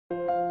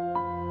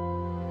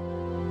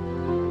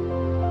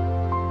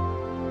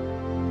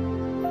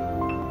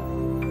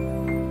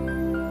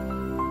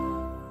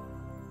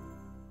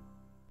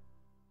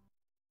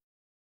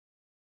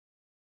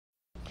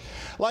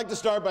like to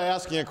start by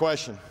asking a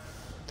question.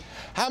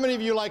 How many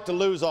of you like to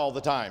lose all the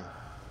time?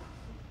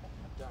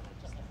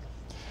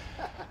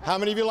 How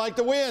many of you like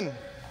to win?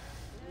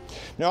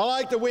 Now, I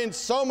like to win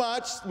so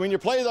much when you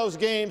play those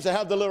games that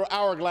have the little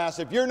hourglass.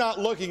 If you're not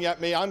looking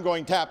at me, I'm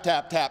going tap,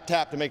 tap, tap,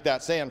 tap to make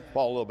that sand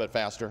fall a little bit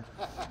faster,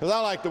 because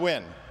I like to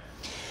win.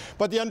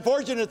 But the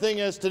unfortunate thing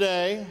is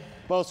today,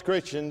 most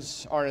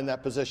Christians aren't in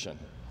that position.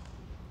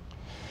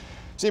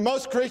 See,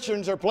 most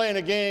Christians are playing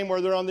a game where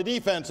they're on the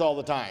defense all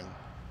the time.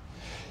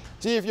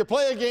 See, if you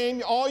play a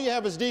game, all you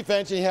have is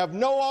defense and you have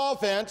no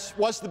offense,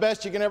 what's the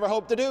best you can ever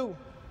hope to do?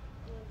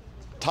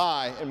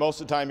 Tie, and most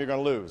of the time you're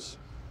going to lose.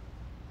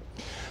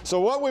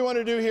 So what we want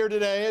to do here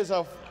today is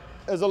a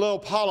little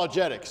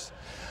apologetics.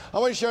 I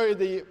want to show you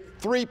the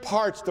 3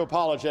 parts to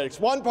apologetics.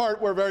 One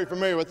part we're very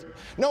familiar with,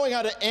 knowing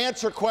how to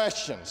answer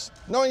questions,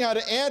 knowing how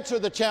to answer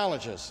the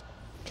challenges.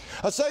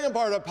 A second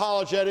part of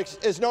apologetics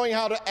is knowing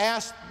how to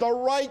ask the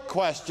right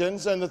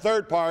questions. And the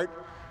third part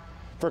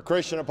for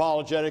Christian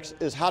apologetics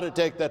is how to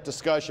take that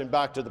discussion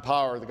back to the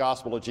power of the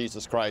gospel of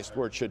Jesus Christ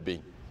where it should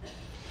be.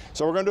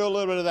 So we're going to do a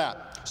little bit of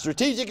that.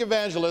 Strategic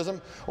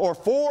evangelism, or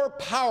 4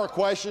 power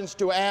questions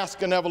to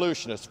ask an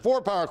evolutionist.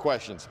 4 power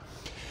questions.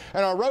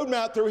 And our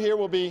roadmap through here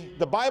will be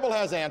the Bible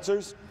has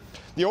answers,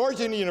 the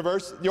origin of the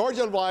universe, the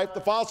origin of life,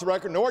 the fossil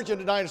record, and the origin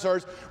of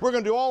dinosaurs. We're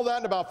going to do all that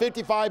in about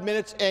 55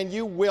 minutes, and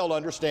you will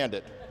understand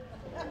it.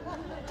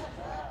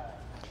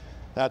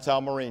 That's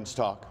how Marines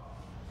talk.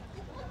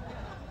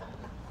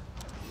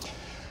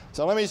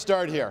 So let me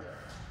start here.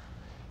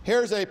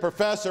 Here's a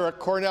professor at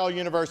Cornell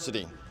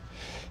University.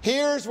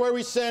 Here's where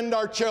we send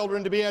our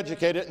children to be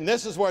educated, and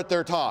this is what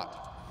they're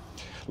taught.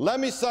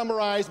 Let me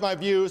summarize my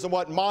views on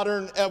what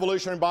modern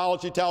evolutionary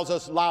biology tells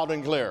us loud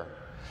and clear.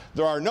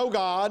 There are no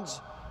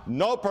gods,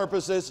 no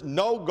purposes,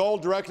 no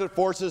goal-directed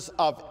forces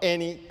of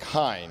any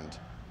kind.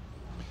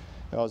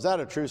 Now, is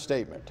that a true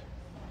statement?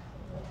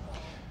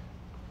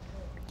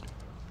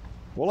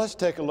 Well, let's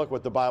take a look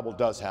what the Bible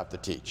does have to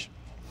teach.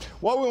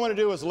 What we want to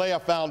do is lay a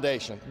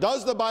foundation.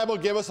 Does the Bible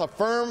give us a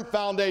firm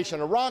foundation,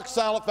 a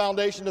rock-solid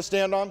foundation to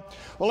stand on?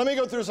 Well, let me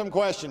go through some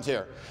questions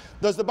here.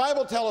 Does the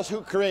Bible tell us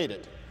who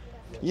created?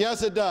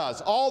 Yes, it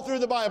does. All through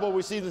the Bible,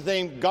 we see the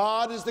theme,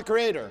 God is the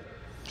creator.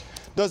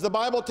 Does the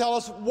Bible tell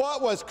us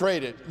what was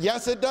created?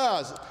 Yes, it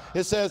does.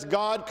 It says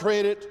God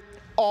created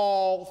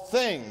all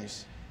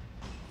things.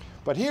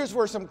 But here's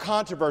where some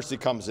controversy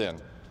comes in.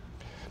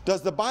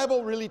 Does the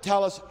Bible really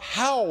tell us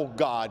how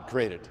God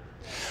created?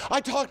 I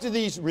talk to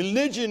these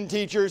religion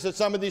teachers at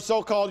some of these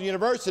so-called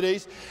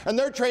universities, and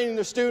they're training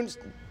their students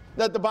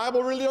that the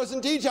Bible really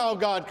doesn't teach how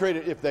God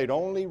created. If they'd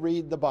only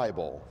read the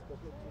Bible,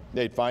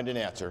 they'd find an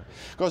answer.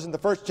 Because in the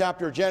first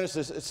chapter of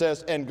Genesis, it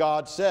says, and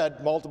God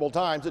said multiple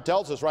times. It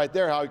tells us right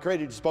there how he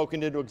created,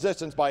 spoken into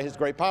existence by his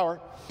great power.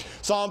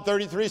 Psalm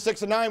 33,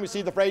 6 and 9, we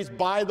see the phrase,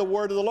 by the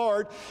word of the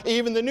Lord.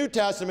 Even the New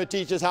Testament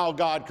teaches how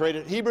God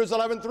created. Hebrews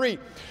 11, 3,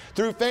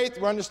 through faith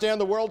we understand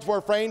the worlds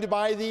were framed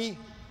by the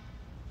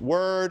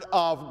Word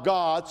of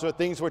God, so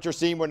things which are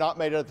seen were not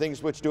made out of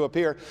things which do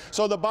appear.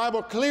 So the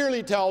Bible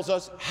clearly tells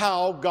us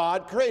how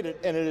God created,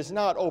 and it is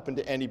not open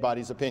to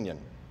anybody's opinion.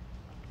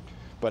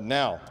 But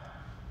now,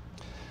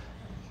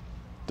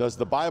 does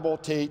the Bible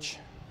teach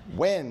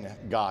when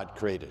God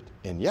created?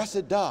 And yes,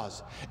 it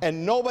does.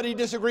 And nobody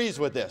disagrees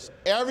with this.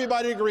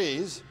 Everybody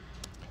agrees.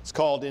 It's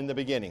called in the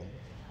beginning.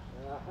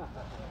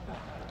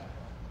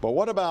 But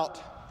what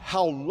about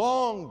how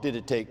long did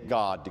it take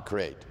God to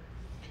create?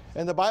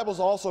 And the Bible's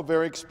also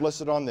very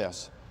explicit on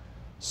this.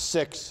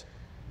 6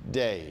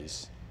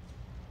 days.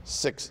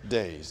 6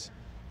 days.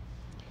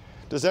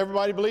 Does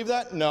everybody believe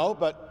that? No,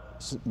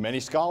 but many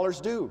scholars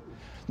do.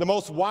 The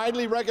most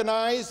widely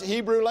recognized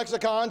Hebrew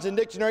lexicons and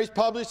dictionaries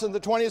published in the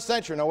 20th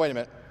century. Now, wait a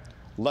minute.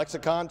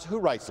 Lexicons? Who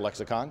writes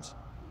lexicons?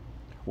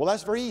 Well,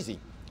 that's very easy.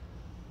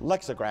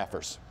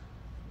 Lexigraphers.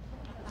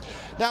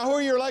 Now, who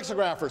are your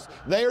lexigraphers?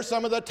 They are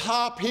some of the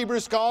top Hebrew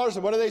scholars,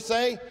 and what do they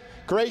say?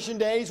 Creation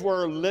days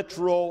were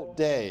literal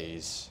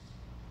days.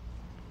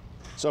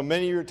 So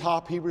many of your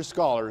top Hebrew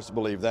scholars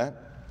believe that.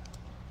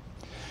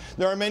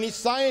 There are many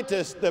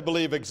scientists that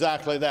believe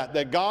exactly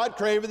that God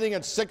created everything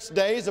in 6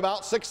 days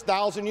about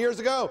 6,000 years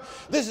ago.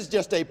 This is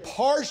just a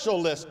partial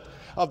list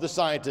of the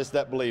scientists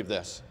that believe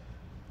this.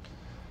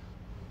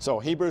 So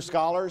Hebrew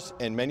scholars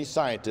and many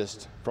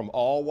scientists from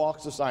all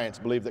walks of science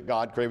believe that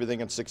God created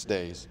everything in 6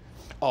 days.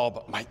 Oh,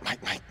 but Mike,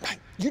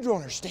 you don't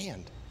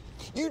understand.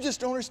 You just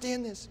don't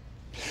understand this.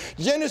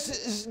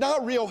 Genesis is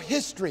not real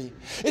history.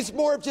 It's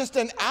more of just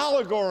an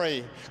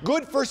allegory,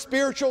 good for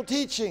spiritual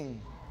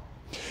teaching.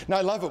 Now,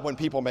 I love it when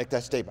people make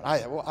that statement.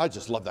 I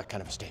just love that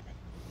kind of a statement.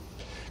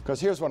 Because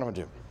here's what I'm going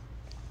to do.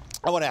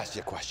 I want to ask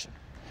you a question.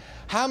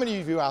 How many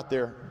of you out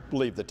there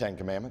believe the 10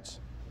 Commandments?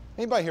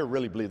 Anybody here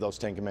really believe those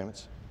 10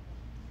 Commandments?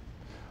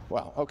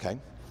 Well, okay.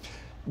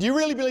 Do you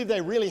really believe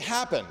they really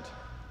happened?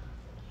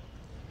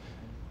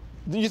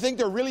 Do you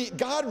think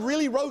God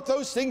really wrote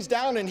those things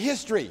down in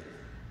history?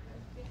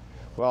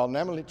 Well,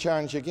 now let me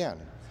challenge you again.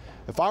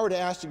 If I were to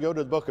ask you to go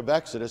to the book of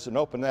Exodus and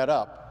open that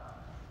up,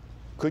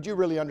 could you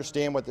really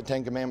understand what the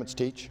 10 Commandments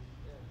teach?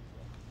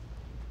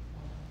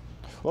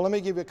 Well, let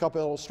me give you a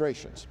couple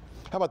illustrations.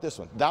 How about this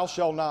one? Thou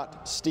shalt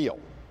not steal.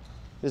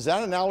 Is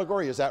that an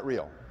allegory? Is that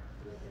real?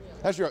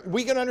 That's real.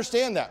 We can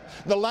understand that.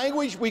 The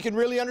language we can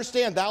really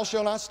understand. Thou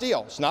shalt not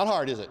steal. It's not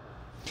hard, is it?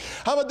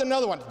 How about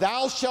another one?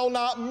 Thou shalt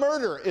not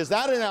murder. Is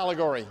that an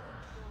allegory?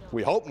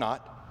 We hope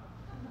not.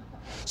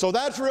 So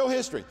that's real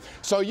history.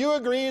 So you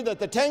agree that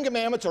the Ten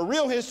Commandments are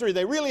real history.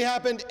 They really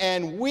happened,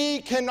 and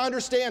we can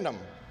understand them.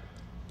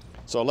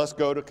 So let's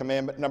go to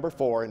commandment number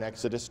 4 in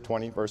Exodus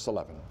 20, verse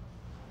 11.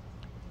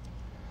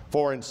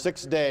 For in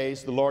 6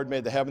 days the Lord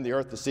made the heaven, the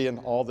earth, the sea, and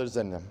all that is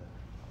in them.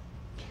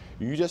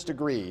 You just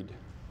agreed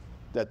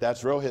that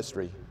that's real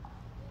history,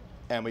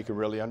 and we can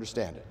really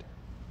understand it.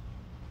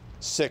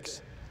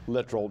 6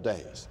 literal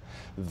days.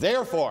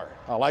 Therefore,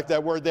 I like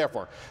that word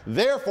therefore.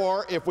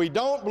 Therefore, if we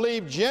don't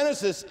believe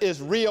Genesis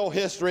is real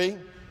history,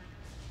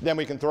 then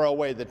we can throw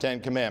away the Ten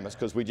Commandments,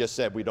 because we just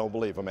said we don't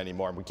believe them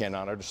anymore and we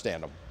cannot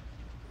understand them.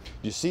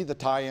 Do you see the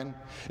tie-in?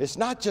 It's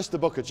not just the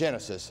book of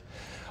Genesis.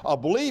 A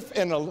belief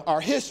in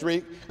our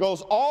history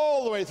goes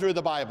all the way through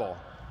the Bible.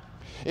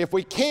 If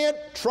we can't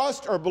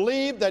trust or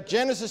believe that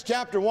Genesis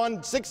chapter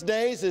 1, 6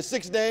 days is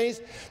 6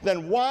 days,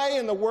 then why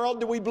in the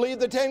world do we believe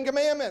the Ten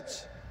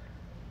Commandments?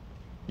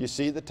 You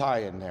see the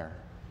tie-in there.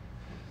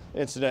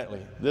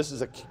 Incidentally, this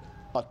is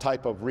a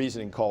type of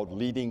reasoning called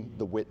leading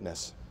the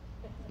witness.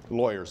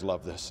 Lawyers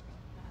love this.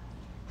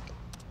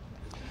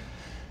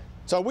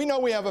 So we know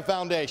we have a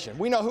foundation.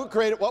 We know who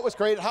created, what was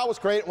created, how it was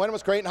created, when it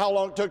was created, and how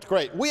long it took to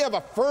create. We have a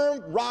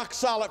firm,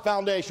 rock-solid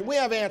foundation. We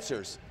have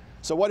answers.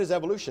 So what is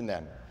evolution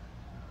then?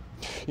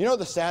 You know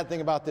the sad thing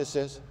about this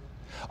is?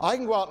 I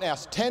can go out and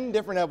ask 10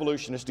 different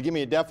evolutionists to give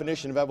me a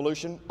definition of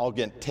evolution. I'll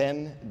get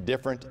 10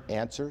 different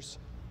answers.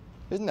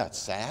 Isn't that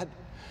sad?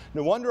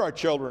 No wonder our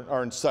children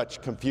are in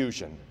such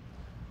confusion.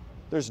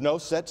 There's no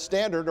set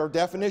standard or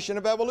definition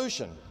of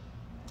evolution.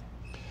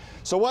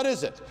 So what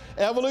is it?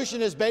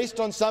 Evolution is based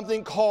on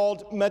something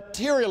called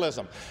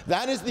materialism.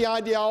 That is the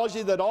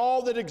ideology that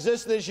all that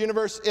exists in this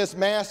universe is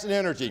mass and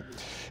energy.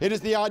 It is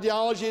the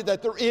ideology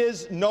that there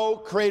is no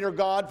creator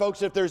God.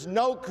 Folks, if there's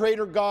no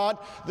creator God,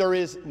 there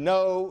is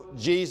no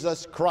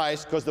Jesus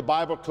Christ, because the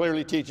Bible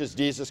clearly teaches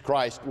Jesus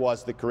Christ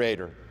was the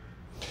creator.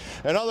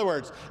 In other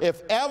words,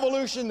 if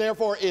evolution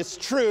therefore is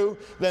true,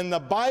 then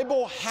the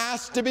Bible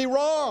has to be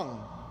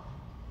wrong.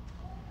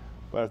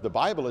 But if the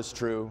Bible is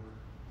true,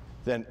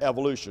 then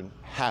evolution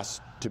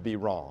has to be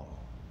wrong.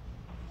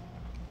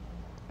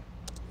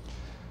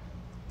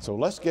 So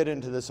let's get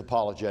into this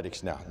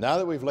apologetics now. Now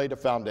that we've laid a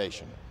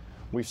foundation,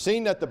 we've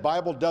seen that the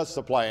Bible does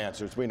supply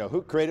answers. We know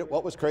who created,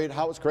 what was created,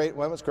 how it was created,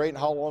 when it was created, and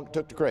how long it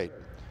took to create.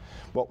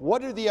 But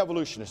what do the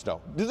evolutionists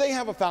know? Do they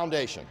have a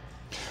foundation?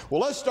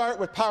 Well, let's start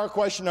with power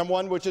question number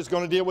 1, which is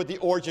going to deal with the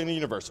origin of the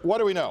universe. What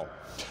do we know?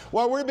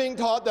 Well, we're being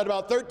taught that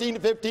about 13 to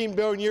 15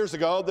 billion years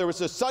ago, there was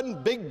a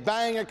sudden Big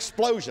Bang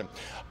explosion.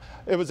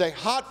 It was a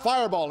hot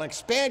fireball, an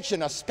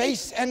expansion of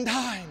space and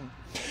time.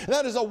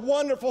 That is a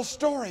wonderful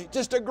story,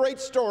 just a great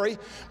story.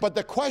 But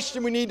the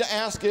question we need to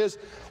ask is,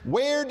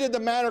 where did the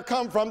matter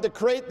come from to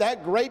create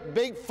that great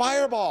big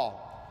fireball?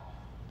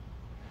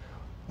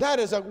 That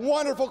is a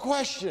wonderful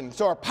question.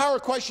 So our power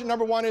question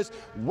number 1 is,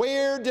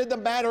 where did the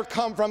matter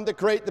come from to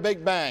create the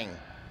Big Bang?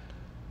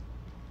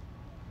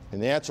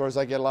 And the answer is,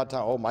 I get a lot of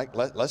time, oh, Mike,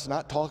 let's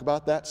not talk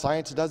about that.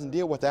 Science doesn't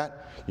deal with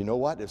that. You know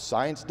what? If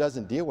science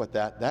doesn't deal with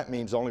that, that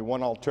means only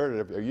one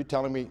alternative. Are you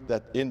telling me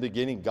that in the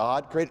beginning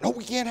God created? No,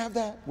 we can't have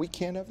that. We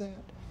can't have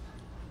that.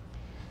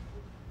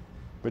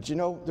 But you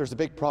know, there's a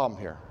big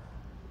problem here.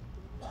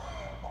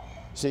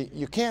 See,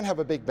 you can't have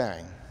a Big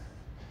Bang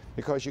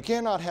because you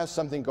cannot have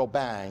something go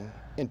bang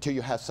until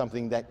you have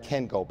something that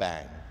can go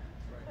bang.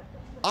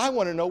 I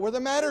want to know where the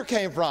matter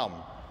came from.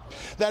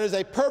 That is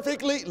a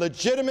perfectly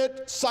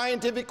legitimate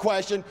scientific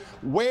question.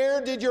 Where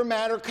did your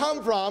matter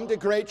come from to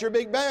create your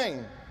Big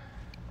Bang?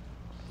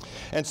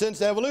 And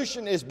since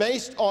evolution is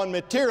based on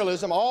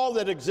materialism, all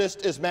that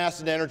exists is mass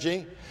and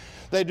energy,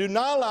 they do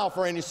not allow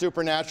for any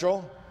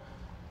supernatural,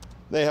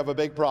 they have a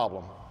big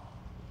problem.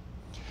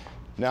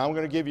 Now I'm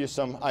going to give you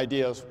some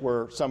ideas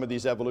where some of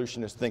these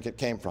evolutionists think it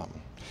came from.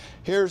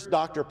 Here's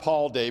Dr.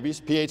 Paul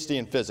Davies, PhD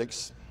in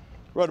physics,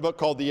 wrote a book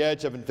called The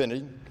Edge of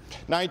Infinity,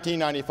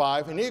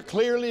 1995, and he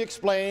clearly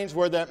explains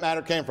where that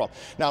matter came from.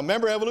 Now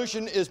remember,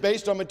 evolution is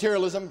based on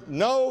materialism,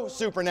 no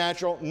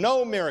supernatural,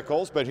 no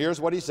miracles, but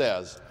here's what he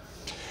says.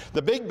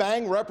 The Big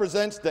Bang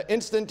represents the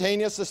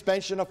instantaneous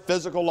suspension of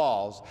physical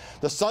laws.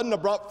 The sudden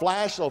abrupt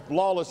flash of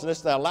lawlessness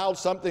that allowed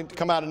something to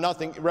come out of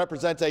nothing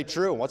represents a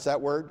true, what's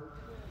that word?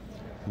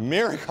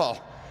 Miracle.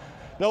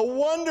 No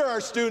wonder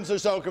our students are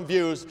so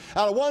confused.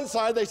 Out of one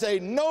side they say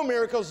no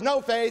miracles, no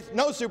faith,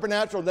 no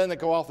supernatural, then they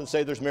go off and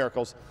say there's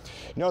miracles.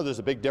 You know there's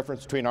a big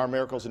difference between our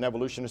miracles and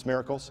evolutionist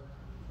miracles?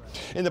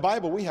 In the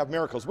Bible we have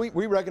miracles.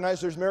 We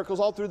recognize there's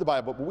miracles all through the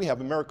Bible, but we have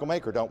a miracle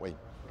maker, don't we?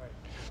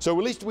 So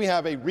at least we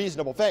have a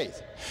reasonable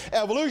faith.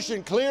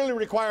 Evolution clearly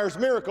requires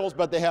miracles,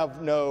 but they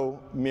have no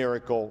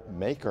miracle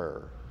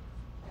maker.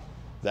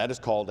 That is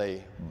called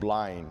a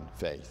blind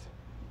faith.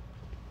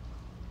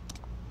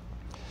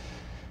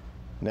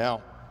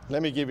 Now,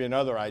 let me give you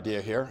another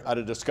idea here out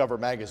of Discover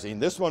magazine.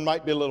 This one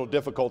might be a little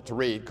difficult to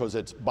read because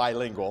it's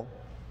bilingual,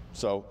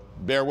 so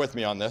bear with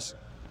me on this.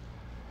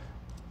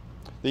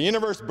 The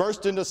universe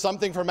burst into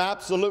something from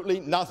absolutely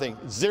nothing,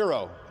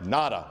 zero,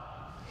 nada.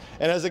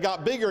 And as it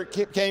got bigger, it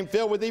became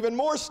filled with even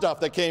more stuff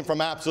that came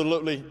from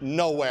absolutely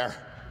nowhere.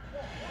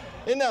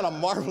 Isn't that a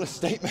marvelous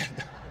statement?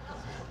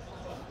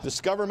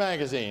 Discover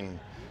magazine,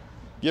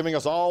 giving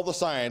us all the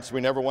science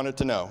we never wanted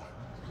to know.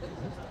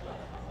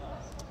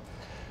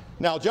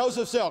 Now,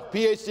 Joseph Silk,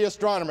 PhD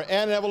astronomer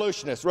and an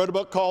evolutionist, wrote a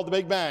book called The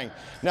Big Bang.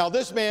 Now,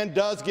 this man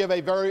does give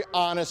a very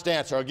honest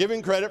answer. I'll give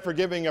him credit for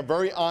giving a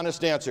very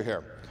honest answer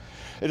here.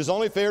 It is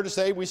only fair to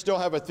say we still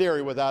have a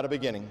theory without a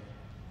beginning.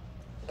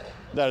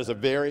 That is a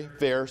very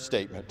fair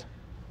statement.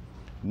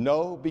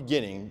 No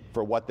beginning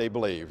for what they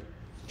believe.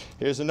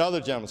 Here's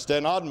another gentleman,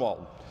 Sten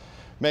Odenwald,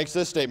 makes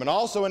this statement,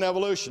 also an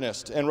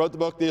evolutionist, and wrote the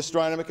book The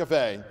Astronomy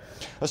Cafe.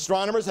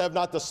 Astronomers have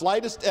not the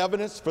slightest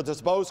evidence for the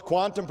supposed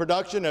quantum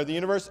production of the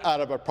universe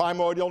out of a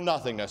primordial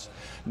nothingness.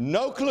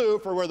 No clue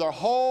for where the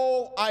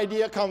whole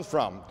idea comes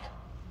from.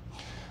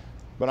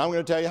 But I'm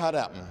going to tell you how it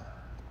happened.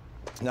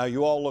 Now,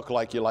 you all look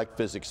like you like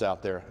physics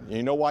out there.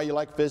 You know why you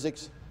like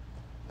physics?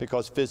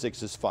 Because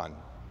physics is fun.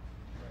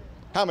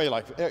 How many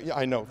like,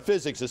 I know,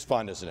 physics is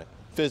fun, isn't it?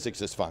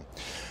 Physics is fun.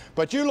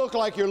 But you look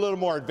like you're a little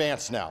more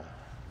advanced now.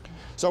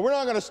 So we're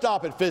not going to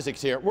stop at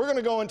physics here. We're going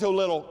to go into a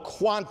little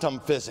quantum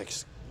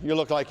physics. You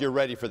look like you're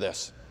ready for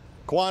this.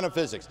 Quantum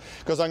physics.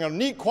 Because I'm going to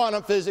need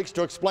quantum physics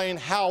to explain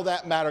how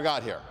that matter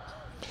got here.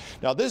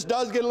 Now, this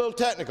does get a little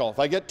technical. If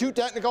I get too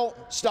technical,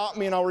 stop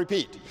me and I'll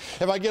repeat.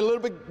 If I get a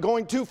little bit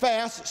going too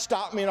fast,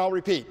 stop me and I'll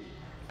repeat.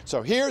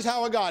 So here's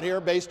how I got here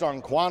based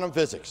on quantum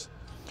physics.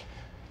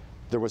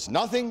 There was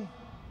nothing,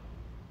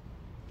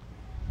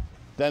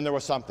 then there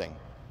was something.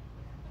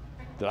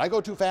 Did I go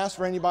too fast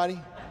for anybody?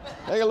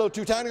 Did I get a little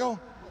too technical?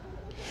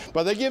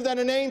 But they give that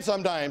a name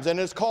sometimes, and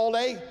it's called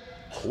a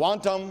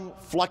quantum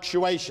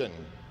fluctuation.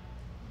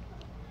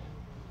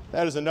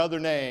 That is another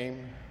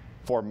name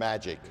for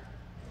magic.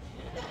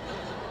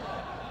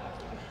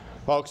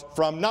 Folks,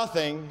 from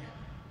nothing,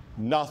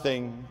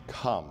 nothing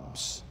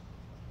comes.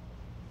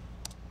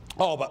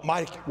 Oh, but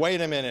Mike,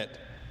 wait a minute.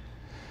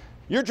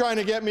 You're trying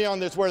to get me on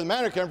this where the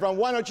matter came from.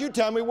 Why don't you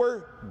tell me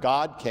where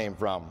God came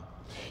from?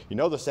 You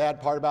know the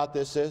sad part about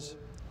this is?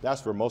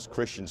 That's where most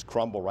Christians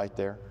crumble right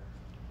there.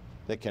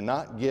 They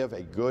cannot give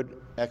a good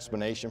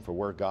explanation for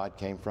where God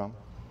came from.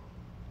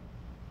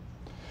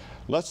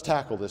 Let's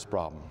tackle this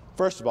problem.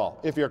 First of all,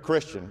 if you're a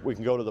Christian, we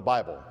can go to the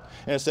Bible.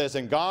 And it says,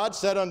 and God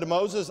said unto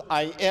Moses,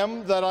 I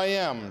am that I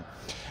am.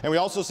 And we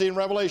also see in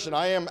Revelation,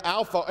 I am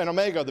Alpha and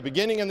Omega, the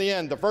beginning and the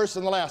end, the first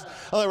and the last.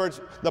 In other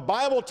words, the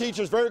Bible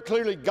teaches very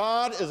clearly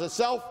God is a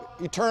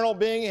self-eternal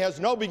being. He has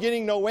no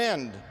beginning, no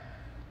end.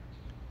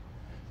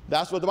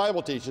 That's what the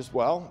Bible teaches.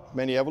 Well,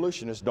 many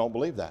evolutionists don't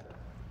believe that.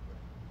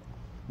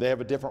 They have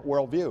a different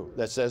worldview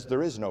that says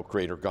there is no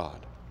creator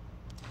God.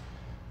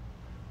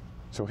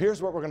 So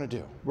here's what we're going to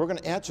do. We're going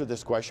to answer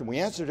this question. We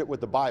answered it with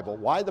the Bible.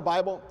 Why the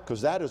Bible?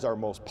 Because that is our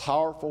most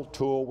powerful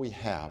tool we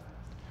have.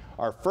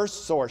 Our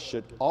first source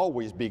should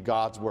always be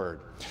God's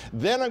Word.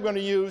 Then I'm going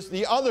to use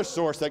the other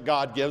source that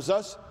God gives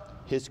us,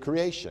 His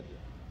creation.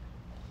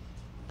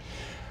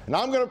 And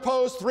I'm going to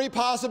pose three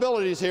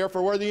possibilities here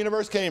for where the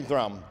universe came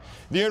from.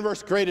 The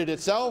universe created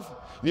itself,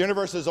 the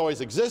universe has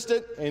always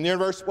existed, and the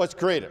universe was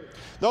created.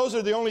 Those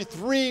are the only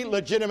three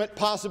legitimate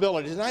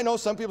possibilities. And I know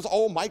some people say,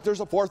 oh, Mike, there's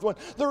a fourth one.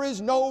 There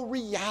is no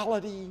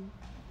reality.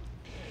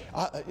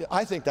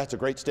 I think that's a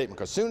great statement,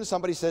 because as soon as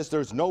somebody says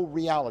there's no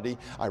reality,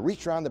 I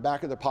reach around the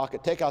back of their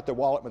pocket, take out their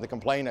wallet with a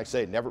complaint, I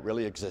say it never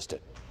really existed.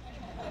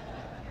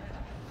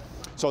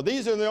 So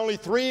these are the only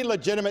three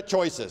legitimate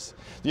choices.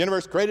 The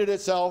universe created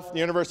itself, the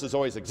universe has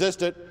always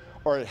existed,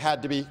 or it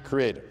had to be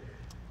created.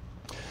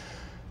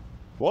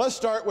 Well, let's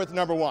start with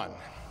number one.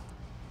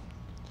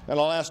 And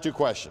I'll ask two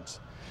questions.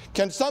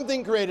 Can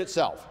something create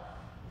itself?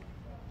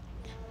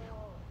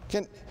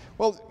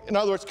 Well, in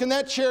other words, can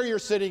that chair you're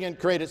sitting in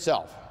create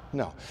itself?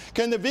 No.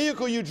 Can the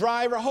vehicle you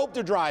drive or hope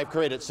to drive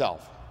create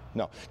itself?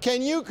 No.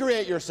 Can you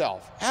create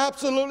yourself?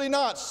 Absolutely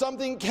not.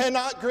 Something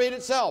cannot create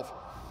itself.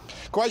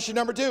 Question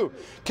number two,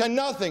 can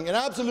nothing, an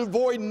absolute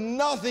void,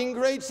 nothing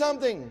create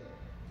something?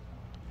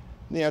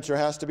 The answer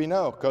has to be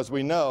no, because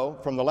we know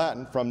from the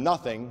Latin, from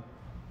nothing,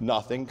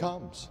 nothing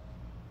comes.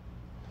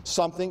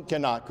 Something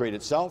cannot create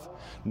itself.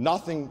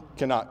 Nothing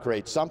cannot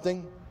create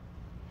something.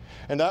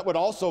 And that would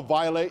also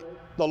violate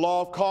the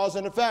law of cause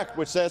and effect,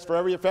 which says for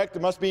every effect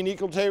there must be an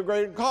equal to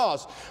greater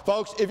cause.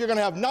 Folks, if you're going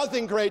to have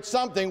nothing create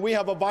something, we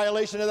have a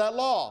violation of that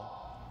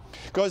law,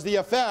 because the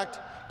effect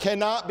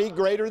cannot be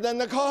greater than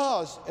the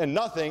cause, and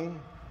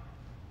nothing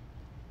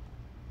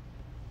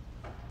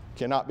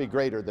cannot be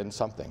greater than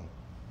something.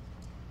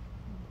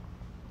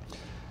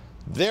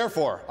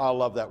 Therefore, I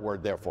love that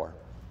word, therefore.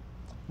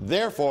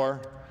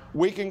 Therefore,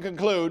 we can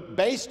conclude,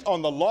 based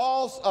on the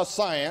laws of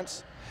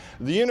science,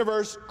 the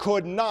universe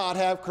could not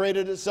have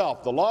created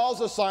itself. The laws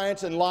of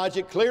science and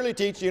logic clearly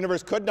teach the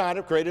universe could not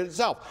have created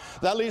itself.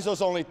 That leaves us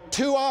only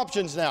two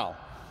options now.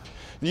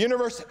 The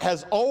universe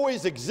has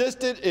always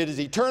existed, it is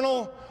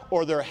eternal,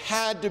 or there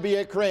had to be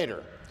a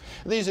creator.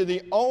 These are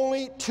the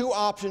only two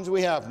options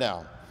we have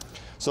now.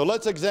 So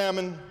let's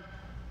examine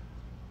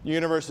the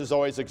universe has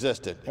always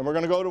existed. And we're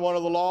going to go to one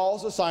of the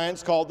laws of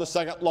science called the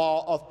second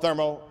law of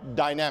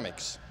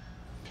thermodynamics.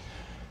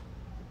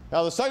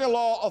 Now, the second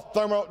law of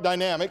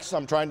thermodynamics,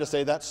 I'm trying to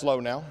say that slow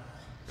now,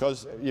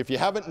 because if you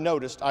haven't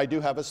noticed, I do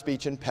have a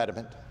speech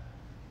impediment.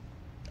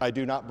 I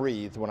do not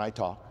breathe when I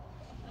talk.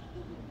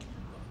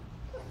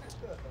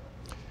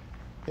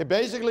 It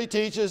basically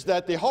teaches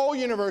that the whole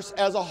universe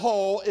as a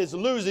whole is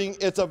losing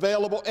its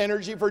available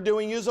energy for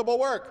doing usable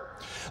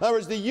work. In other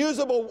words, the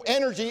usable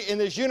energy in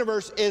this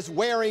universe is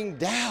wearing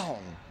down.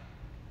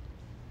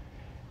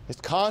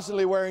 It's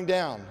constantly wearing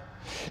down.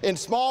 In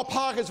small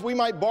pockets, we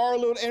might borrow a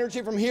little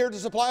energy from here to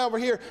supply over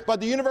here, but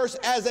the universe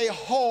as a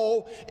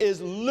whole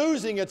is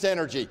losing its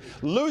energy,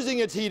 losing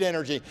its heat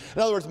energy.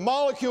 In other words,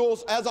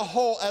 molecules as a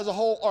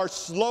whole are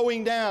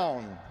slowing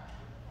down.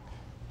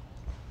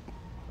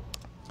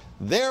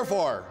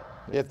 Therefore,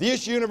 if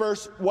this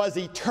universe was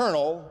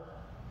eternal,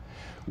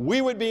 we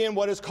would be in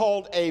what is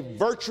called a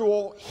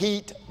virtual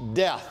heat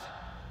death,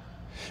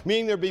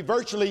 meaning there'd be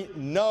virtually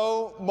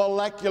no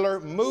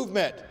molecular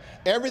movement.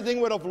 Everything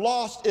would have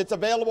lost its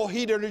available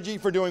heat energy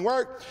for doing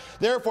work.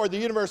 Therefore, the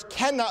universe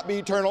cannot be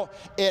eternal.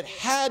 It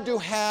had to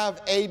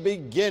have a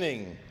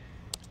beginning.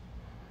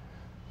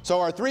 So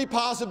our three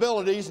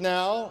possibilities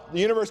now: the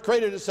universe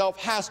created itself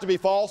has to be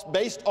false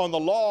based on the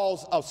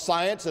laws of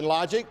science and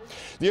logic.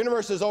 The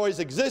universe has always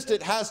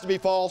existed has to be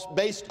false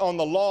based on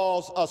the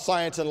laws of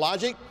science and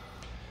logic.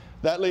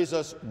 That leaves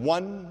us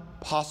one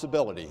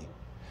possibility.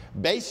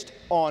 Based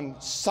on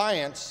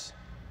science,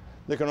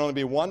 there can only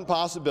be one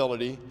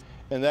possibility,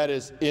 and that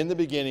is, in the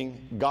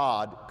beginning,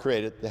 God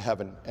created the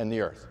heaven and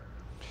the earth.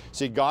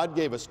 See, God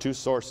gave us two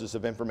sources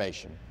of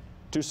information,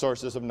 two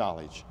sources of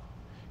knowledge.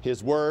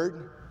 His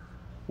Word,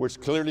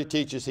 which clearly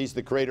teaches He's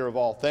the creator of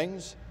all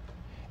things,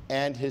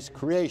 and His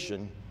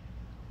creation,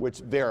 which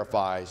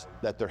verifies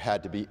that there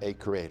had to be a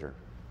creator.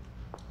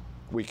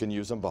 We can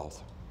use them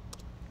both.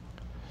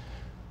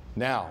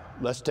 Now,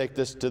 let's take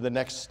this to the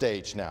next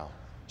stage now,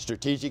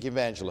 strategic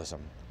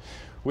evangelism.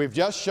 We've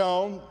just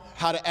shown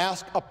how to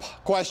ask a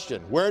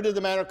question. Where did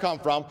the matter come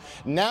from?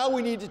 Now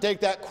we need to take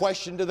that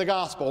question to the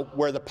gospel,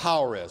 where the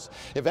power is.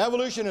 If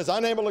evolution is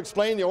unable to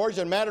explain the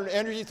origin of matter and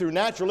energy through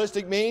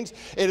naturalistic means,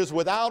 it is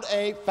without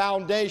a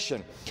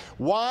foundation.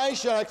 Why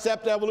should I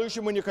accept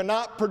evolution when you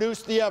cannot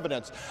produce the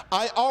evidence?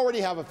 I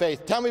already have a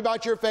faith. Tell me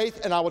about your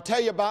faith, and I will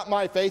tell you about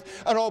my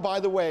faith. And oh, by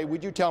the way,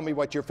 would you tell me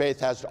what your faith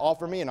has to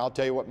offer me, and I'll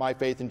tell you what my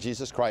faith in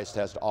Jesus Christ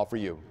has to offer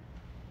you.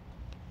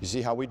 You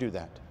see how we do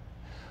that?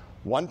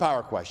 One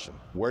power question.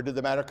 Where did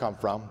the matter come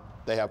from?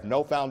 They have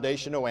no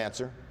foundation, no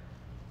answer.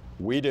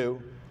 We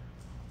do.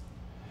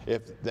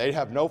 If they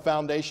have no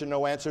foundation,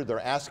 no answer, they're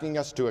asking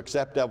us to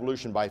accept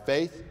evolution by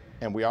faith,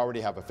 and we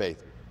already have a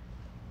faith.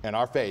 And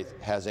our faith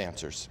has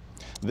answers.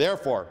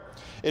 Therefore,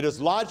 it is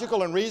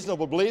logical and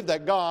reasonable to believe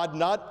that God,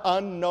 not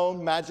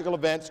unknown magical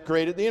events,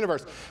 created the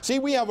universe. See,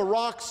 we have a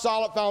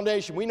rock-solid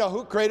foundation. We know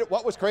who created,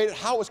 what was created,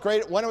 how it was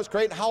created, when it was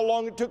created, how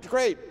long it took to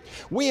create.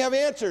 We have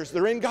answers.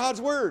 They're in God's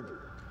Word.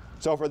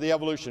 So for the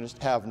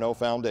evolutionists, have no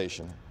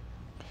foundation.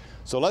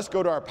 So let's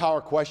go to our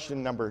power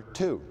question number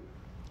 2,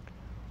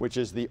 which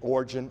is the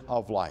origin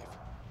of life.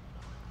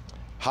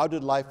 How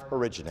did life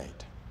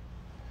originate?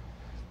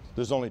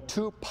 There's only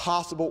two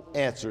possible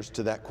answers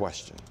to that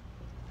question.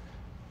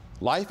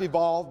 Life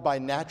evolved by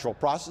natural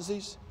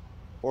processes,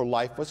 or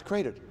life was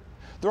created.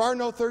 There are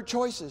no third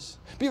choices.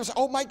 People say,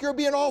 oh, Mike, you're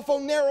being awful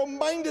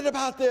narrow-minded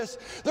about this.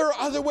 There are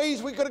other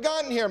ways we could have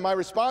gotten here. My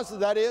response to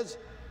that is,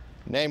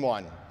 name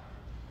one.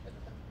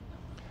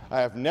 I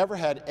have never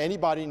had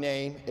anybody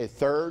name a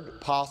third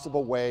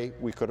possible way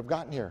we could have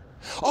gotten here.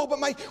 Oh, but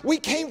Mike, we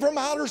came from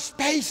outer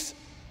space.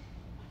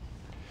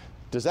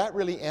 Does that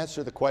really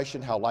answer the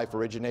question how life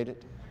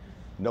originated?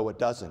 No, it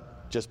doesn't.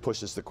 Just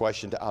pushes the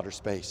question to outer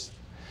space.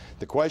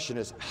 The question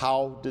is,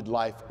 how did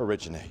life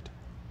originate?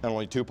 And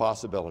only two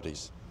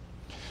possibilities.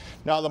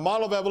 Now, the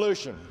model of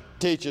evolution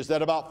teaches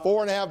that about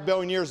 4.5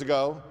 billion years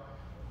ago,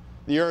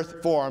 the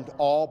earth formed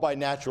all by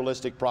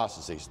naturalistic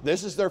processes.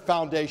 This is their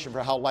foundation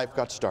for how life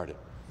got started.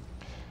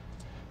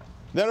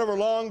 Then over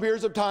long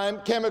periods of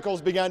time,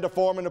 chemicals began to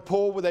form in a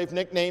pool where they've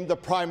nicknamed the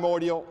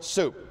primordial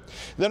soup.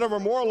 Then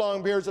over more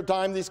long periods of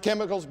time, these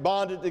chemicals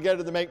bonded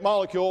together to make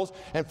molecules.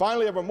 And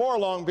finally, over more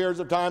long periods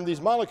of time, these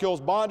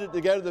molecules bonded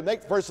together to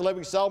make the first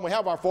living cell. And we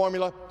have our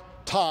formula,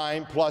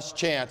 time plus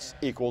chance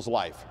equals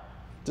life.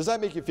 Does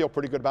that make you feel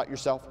pretty good about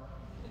yourself?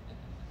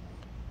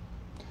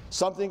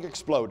 Something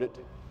exploded,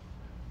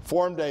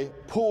 formed a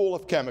pool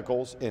of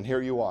chemicals, and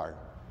here you are.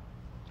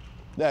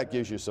 That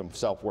gives you some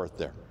self-worth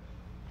there.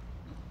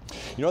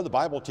 You know, the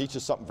Bible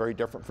teaches something very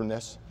different from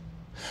this.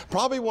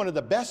 Probably one of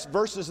the best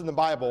verses in the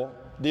Bible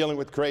dealing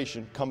with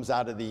creation comes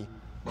out of the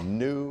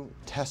New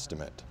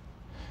Testament.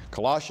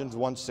 Colossians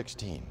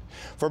 1:16.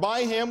 For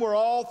by him were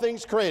all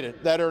things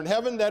created, that are in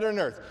heaven, that are in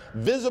earth,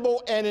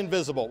 visible and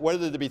invisible,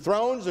 whether there be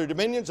thrones or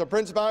dominions or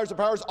principalities or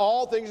powers,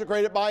 all things are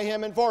created by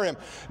him and for him.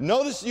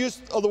 Notice the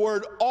use of the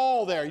word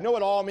all there. You know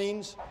what all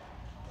means?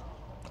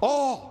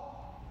 All.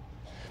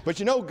 But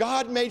you know,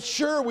 God made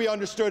sure we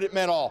understood it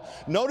meant all.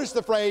 Notice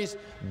the phrase,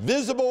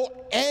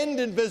 visible and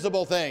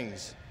invisible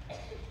things.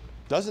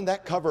 Doesn't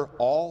that cover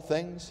all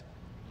things?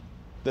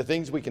 The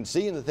things we can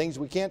see and the things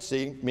we can't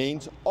see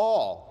means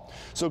all.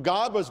 So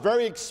God was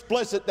very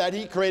explicit that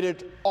he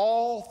created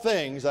all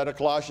things out of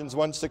Colossians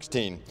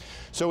 1:16.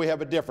 So we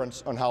have a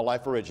difference on how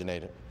life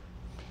originated.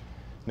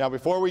 Now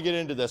before we get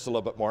into this a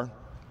little bit more,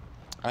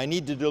 I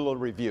need to do a little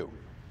review.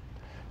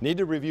 Need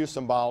to review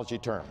some biology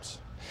terms.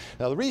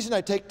 Now the reason I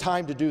take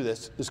time to do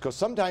this is because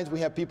sometimes we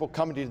have people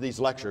coming to these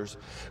lectures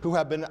who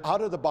have been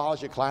out of the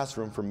biology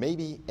classroom for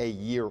maybe a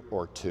year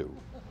or two.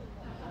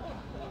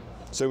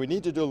 So we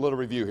need to do a little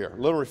review here, a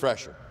little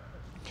refresher.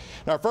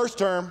 Now our first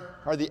term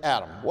are the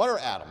atom. What are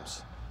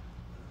atoms?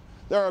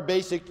 They're a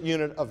basic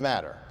unit of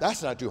matter.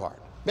 That's not too hard.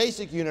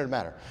 Basic unit of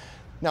matter.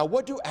 Now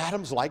what do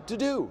atoms like to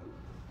do?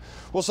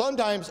 Well,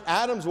 sometimes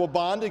atoms will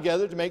bond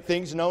together to make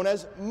things known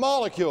as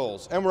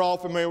molecules. And we're all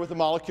familiar with the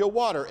molecule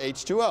water,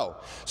 H2O.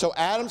 So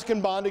atoms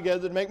can bond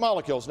together to make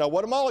molecules. Now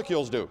what do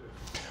molecules do?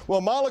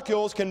 Well,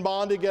 molecules can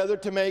bond together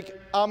to make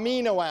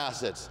amino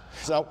acids.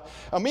 So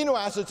amino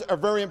acids are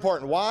very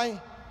important. Why?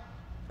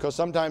 Because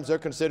sometimes they're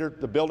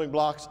considered the building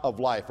blocks of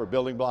life or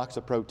building blocks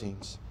of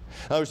proteins.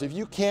 In other words, if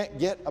you can't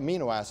get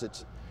amino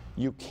acids,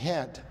 you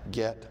can't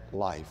get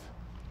life.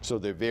 So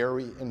they're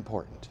very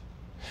important.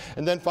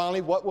 And then finally,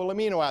 what will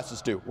amino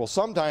acids do? Well,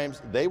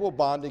 sometimes they will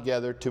bond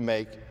together to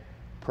make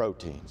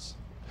proteins.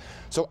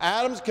 So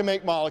atoms can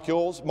make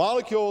molecules,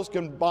 molecules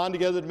can bond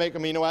together to make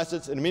amino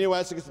acids, and amino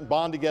acids can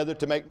bond together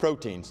to make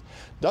proteins.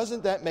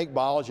 Doesn't that make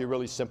biology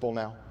really simple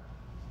now?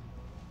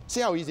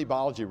 See how easy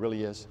biology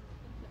really is?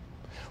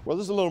 Well,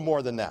 there's a little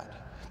more than that,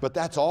 but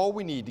that's all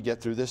we need to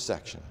get through this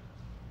section.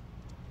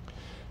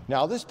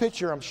 Now, this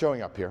picture I'm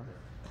showing up here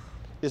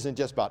is in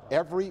just about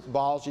every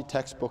biology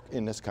textbook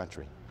in this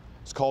country.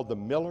 It's called the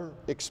Miller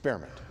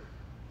experiment.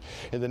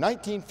 In the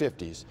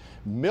 1950s,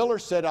 Miller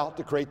set out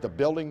to create the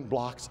building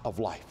blocks of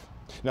life.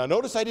 Now,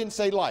 notice I didn't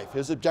say life.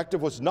 His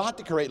objective was not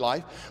to create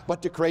life,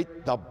 but to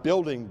create the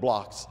building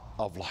blocks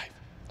of life.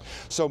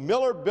 So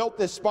Miller built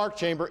this spark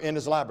chamber in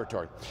his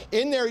laboratory.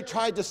 In there he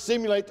tried to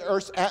simulate the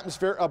Earth's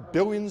atmosphere of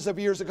billions of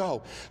years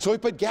ago. So he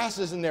put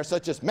gases in there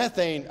such as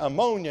methane,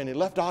 ammonia, and he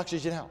left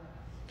oxygen out.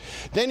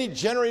 Then he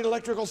generated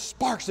electrical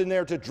sparks in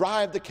there to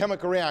drive the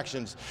chemical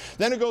reactions.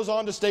 Then it goes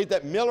on to state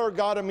that Miller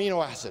got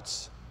amino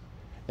acids.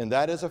 And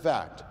that is a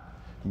fact.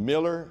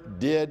 Miller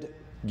did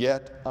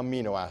get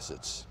amino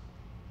acids.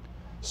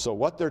 So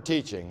what they're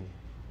teaching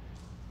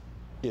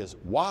is,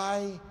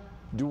 why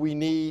do we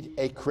need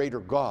a creator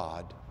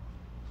God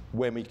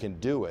when we can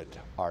do it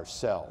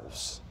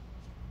ourselves?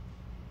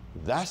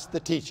 That's the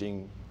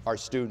teaching our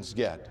students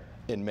get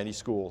in many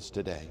schools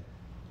today.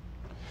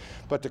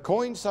 But to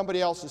coin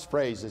somebody else's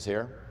phrases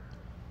here,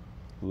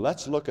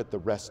 let's look at the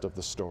rest of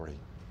the story.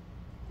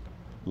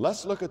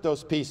 Let's look at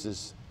those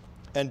pieces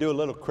and do a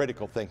little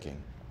critical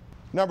thinking.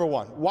 Number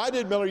one, why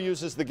did Miller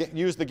use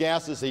the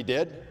gases he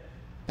did?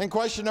 And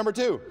question number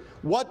two,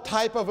 what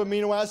type of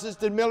amino acids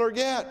did Miller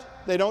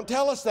get? They don't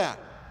tell us that.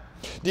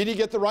 Did he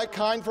get the right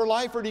kind for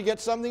life, or did he get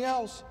something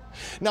else?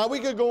 Now we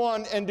could go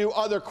on and do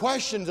other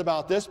questions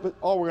about this, but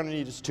all we're going to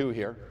need is two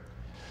here.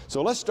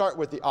 So let's start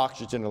with the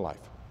oxygen in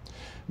life.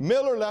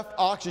 Miller left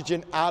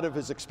oxygen out of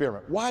his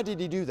experiment. Why did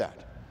he do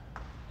that?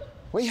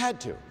 Well, he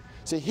had to.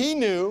 See, he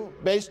knew,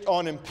 based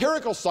on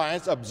empirical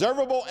science,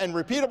 observable and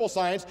repeatable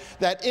science,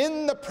 that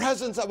in the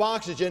presence of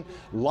oxygen,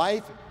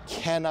 life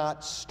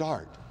cannot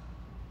start.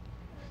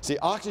 See,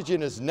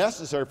 oxygen is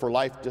necessary for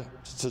life to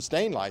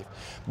sustain life,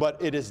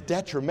 but it is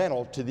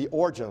detrimental to the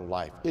origin of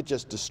life. It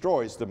just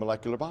destroys the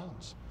molecular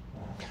bonds.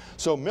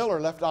 So Miller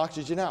left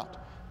oxygen out.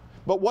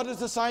 But what does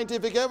the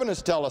scientific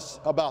evidence tell us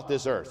about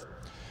this Earth?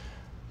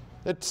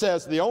 It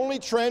says the only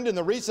trend in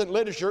the recent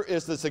literature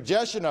is the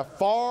suggestion of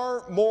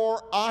far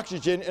more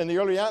oxygen in the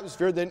early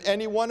atmosphere than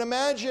anyone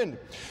imagined.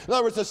 In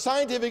other words, the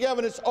scientific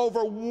evidence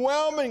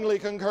overwhelmingly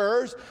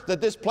concurs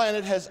that this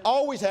planet has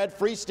always had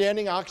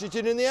freestanding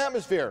oxygen in the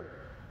atmosphere.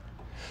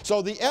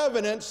 So the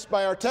evidence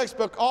by our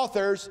textbook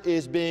authors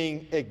is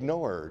being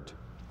ignored.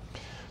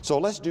 So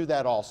let's do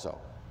that also.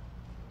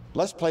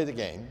 Let's play the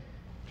game,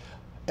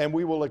 and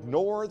we will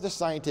ignore the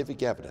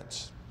scientific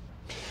evidence.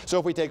 So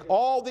if we take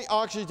all the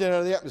oxygen out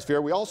of the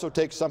atmosphere, we also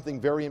take something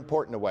very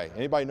important away.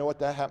 Anybody know what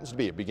that happens to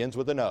be? It begins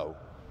with an O.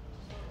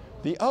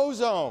 The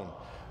ozone,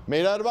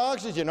 made out of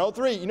oxygen,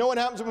 O3. You know what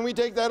happens when we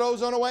take that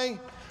ozone away?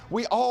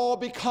 We all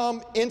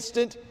become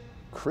instant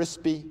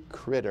crispy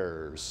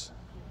critters.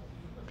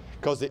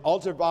 Because the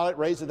ultraviolet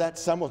rays of that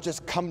sun will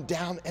just come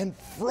down and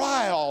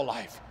fry all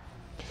life.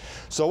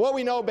 So what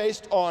we know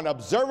based on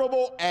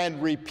observable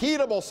and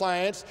repeatable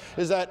science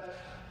is that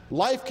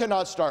life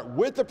cannot start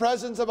with the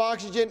presence of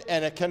oxygen,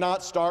 and it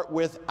cannot start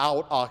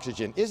without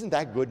oxygen. Isn't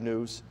that good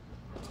news?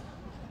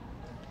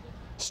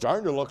 It's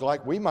starting to look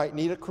like we might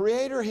need a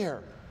creator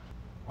here.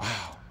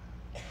 Wow.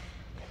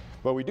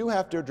 But we do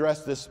have to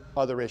address this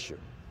other issue.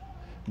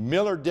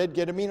 Miller did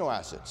get amino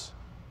acids.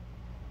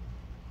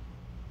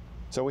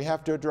 So we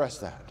have to address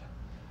that.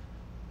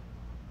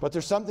 But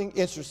there's something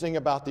interesting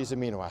about these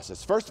amino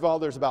acids. First of all,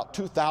 there's about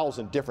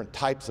 2,000 different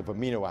types of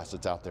amino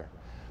acids out there,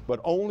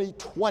 but only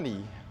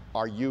 20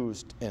 are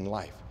used in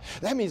life.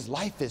 That means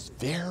life is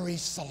very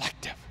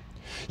selective.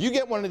 You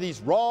get one of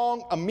these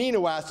wrong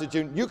amino acids,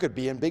 and you could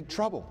be in big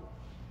trouble.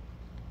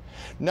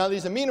 Now,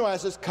 these amino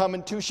acids come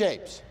in two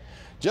shapes.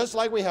 Just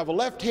like we have a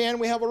left hand,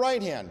 we have a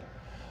right hand.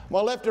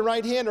 Well, left and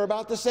right hand are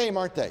about the same,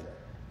 aren't they?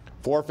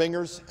 4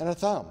 fingers and a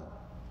thumb.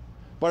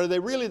 But are they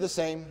really the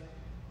same?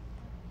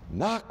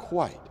 Not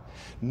quite.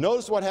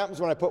 Notice what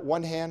happens when I put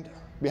one hand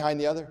behind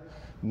the other.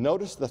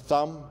 Notice the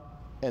thumb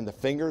and the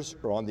fingers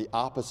are on the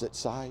opposite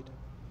side.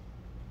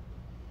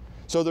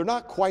 So they're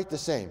not quite the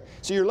same.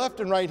 So your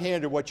left and right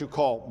hand are what you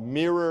call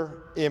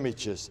mirror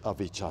images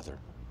of each other.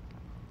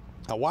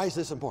 Now, why is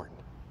this important?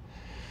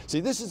 See,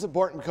 this is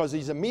important because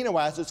these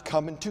amino acids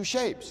come in two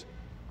shapes.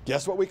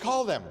 Guess what we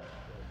call them?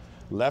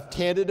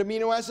 Left-handed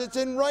amino acids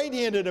and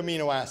right-handed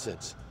amino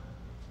acids.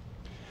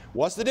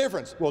 What's the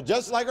difference? Well,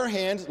 just like our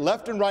hands,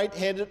 left and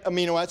right-handed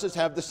amino acids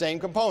have the same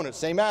components,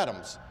 same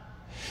atoms.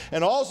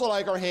 And also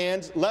like our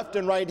hands, left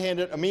and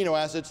right-handed amino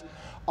acids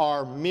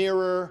are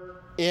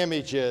mirror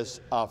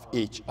images of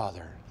each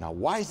other. Now,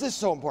 why is this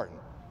so important?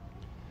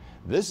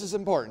 This is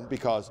important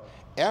because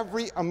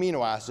every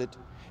amino acid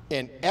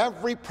in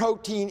every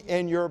protein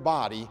in your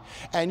body,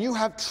 and you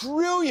have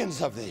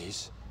trillions of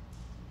these,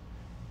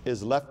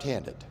 is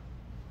left-handed.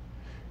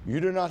 You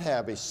do not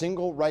have a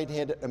single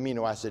right-handed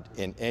amino acid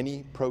in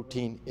any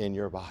protein in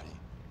your body.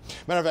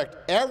 Matter of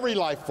fact, every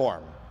life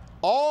form,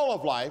 all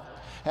of life,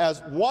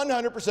 has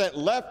 100%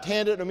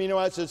 left-handed amino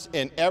acids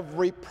in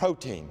every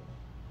protein.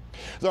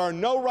 There are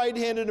no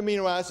right-handed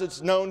amino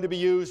acids known to be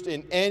used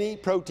in any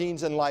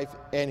proteins in life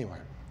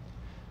anywhere.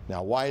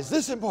 Now, why is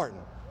this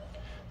important?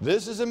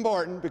 This is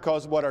important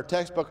because what our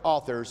textbook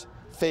authors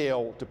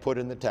failed to put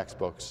in the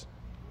textbooks.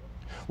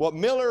 What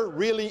Miller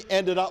really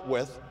ended up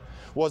with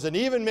was an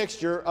even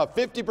mixture of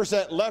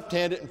 50%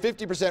 left-handed and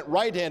 50%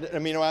 right-handed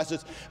amino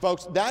acids.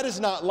 Folks, that is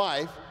not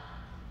life.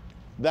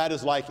 That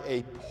is like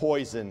a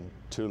poison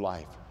to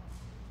life.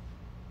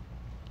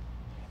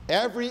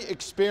 Every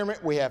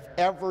experiment we have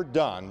ever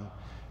done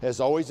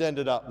has always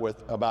ended up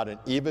with about an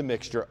even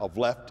mixture of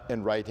left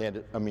and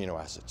right-handed amino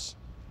acids.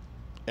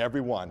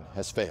 Every one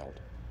has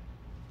failed.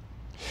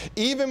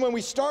 Even when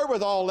we start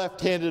with all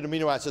left-handed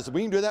amino acids,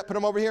 we can do that, put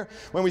them over here.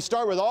 When we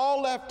start with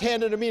all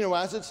left-handed amino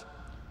acids,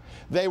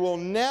 they will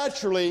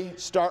naturally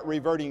start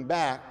reverting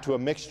back to a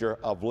mixture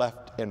of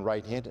left and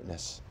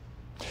right-handedness.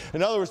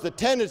 In other words, the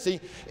tendency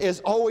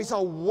is always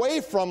away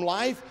from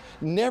life,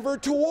 never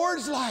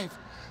towards life.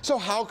 So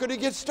how could it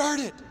get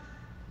started?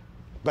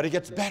 But it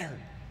gets better.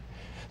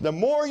 The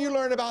more you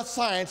learn about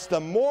science, the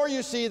more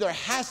you see there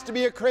has to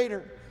be a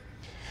creator.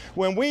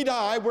 When we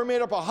die, we're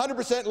made up of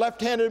 100%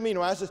 left-handed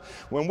amino acids.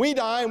 When we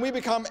die and we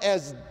become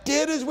as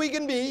dead as we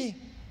can be,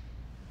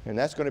 and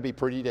that's going to be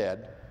pretty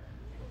dead.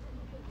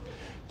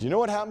 Do you know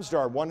what happens to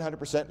our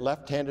 100%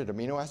 left-handed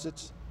amino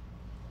acids?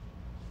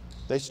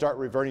 They start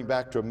reverting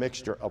back to a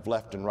mixture of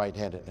left and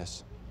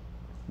right-handedness.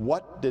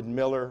 What did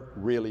Miller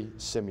really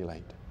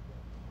simulate?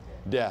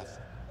 Death,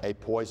 a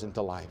poison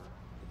to life.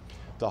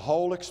 The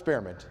whole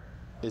experiment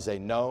is a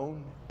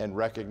known and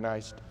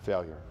recognized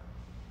failure.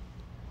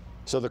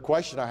 So the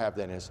question I have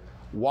then is,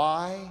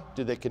 why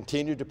do they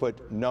continue to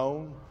put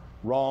known,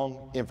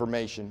 wrong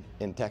information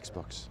in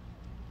textbooks?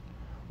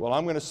 Well,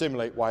 I'm going to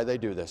simulate why they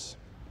do this.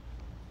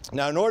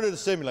 Now, in order to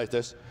simulate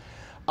this,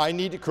 I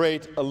need to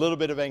create a little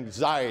bit of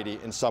anxiety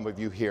in some of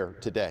you here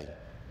today.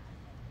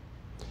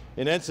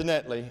 And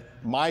incidentally,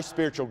 my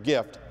spiritual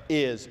gift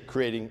is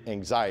creating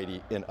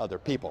anxiety in other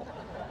people.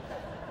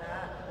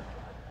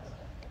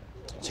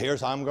 So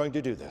here's how I'm going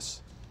to do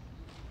this.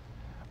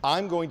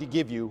 I'm going to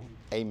give you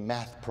a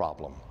math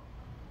problem.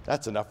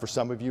 That's enough for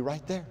some of you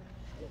right there.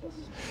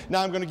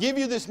 Now I'm going to give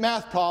you this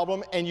math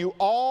problem, and you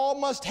all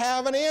must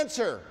have an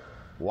answer.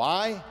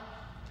 Why?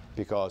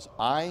 Because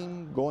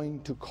I'm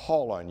going to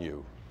call on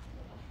you.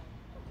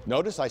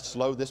 Notice I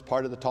slow this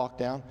part of the talk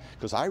down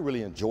because I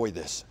really enjoy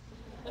this.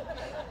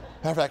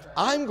 Matter of fact,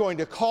 I'm going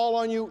to call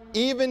on you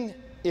even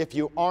if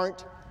you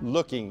aren't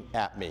looking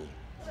at me.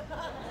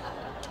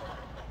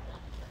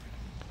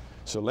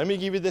 So let me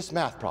give you this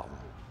math problem.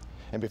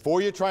 And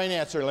before you try and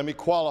answer, let me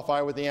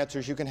qualify with the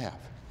answers you can have.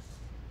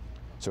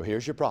 So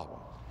here's your problem.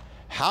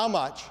 How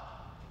much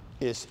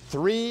is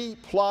 3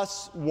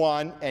 plus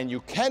 1, and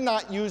you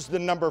cannot use the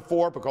number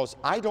 4 because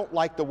I don't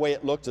like the way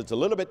it looks. It's a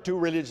little bit too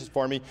religious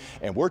for me,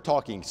 and we're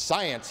talking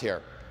science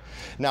here.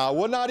 Now, I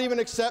will not even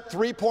accept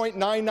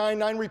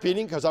 3.999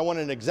 repeating because I want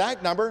an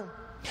exact number.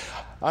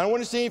 I don't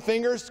want to see any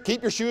fingers.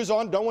 Keep your shoes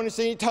on. Don't want to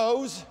see any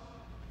toes.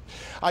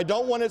 I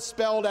don't want it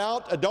spelled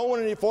out. I don't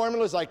want any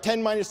formulas like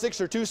 10 minus 6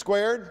 or 2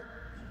 squared.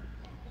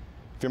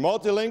 If you're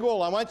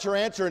multilingual, I want your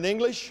answer in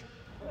English.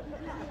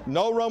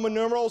 No Roman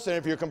numerals. And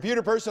if you're a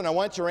computer person, I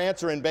want your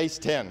answer in base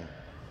 10.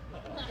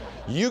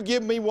 You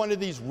give me one of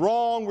these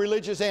wrong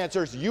religious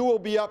answers, you will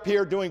be up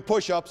here doing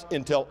push-ups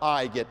until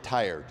I get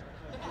tired.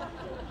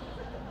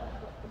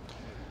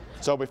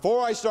 So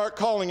before I start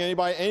calling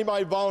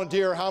anybody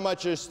volunteer, how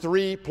much is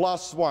 3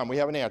 plus 1? We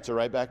have an answer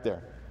right back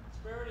there.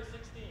 Square root of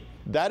 16.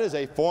 That is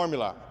a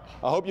formula.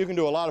 I hope you can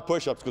do a lot of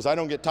push-ups because I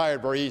don't get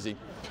tired very easy.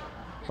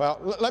 Well,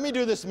 let me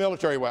do this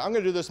military way. I'm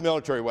going to do this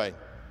military way.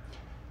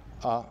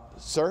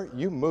 Sir,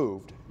 you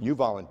moved. You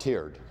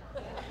volunteered.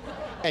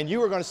 And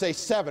you were going to say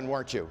 7,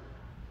 weren't you?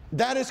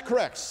 That is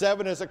correct.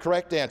 7 is a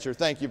correct answer.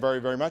 Thank you very,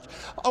 very much.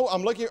 Oh,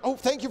 I'm looking. Oh,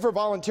 thank you for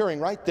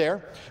volunteering right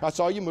there. I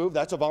saw you move.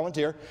 That's a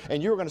volunteer.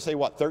 And you were going to say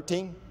what,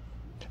 13?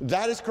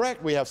 That is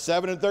correct. We have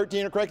 7 and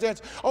 13 are correct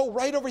answers. Oh,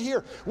 right over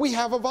here. We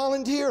have a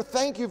volunteer.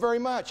 Thank you very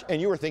much.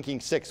 And you were thinking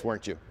 6,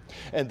 weren't you?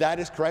 And that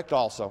is correct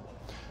also.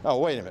 Oh,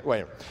 wait a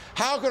minute.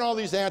 How can all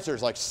these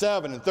answers like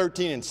 7 and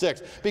 13 and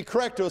 6 be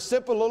correct to a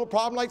simple little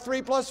problem like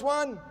 3 plus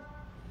 1?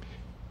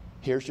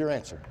 Here's your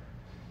answer.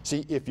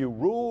 See, if you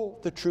rule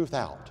the truth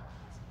out,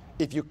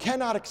 if you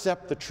cannot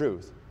accept the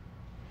truth,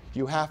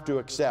 you have to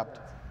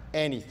accept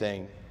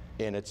anything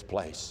in its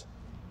place.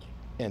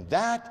 And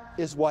that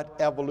is what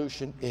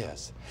evolution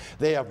is.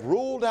 They have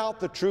ruled out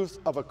the truth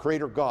of a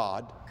creator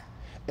God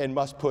and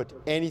must put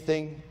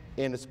anything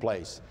in its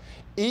place.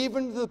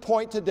 Even to the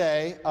point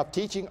today of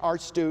teaching our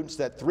students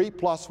that 3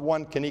 plus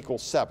 1 can equal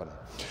 7.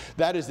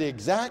 That is the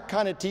exact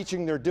kind of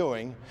teaching they're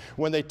doing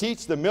when they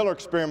teach the Miller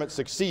experiment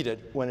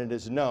succeeded when it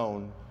is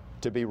known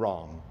to be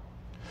wrong.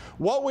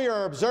 What we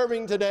are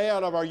observing today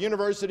out of our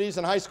universities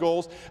and high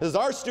schools is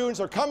our students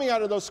are coming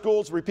out of those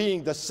schools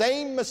repeating the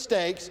same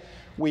mistakes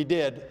we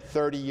did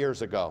 30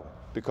 years ago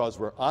because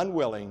we're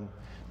unwilling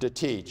to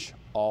teach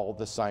all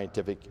the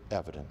scientific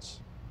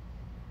evidence.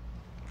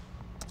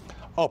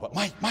 Oh, but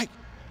Mike,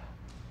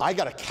 I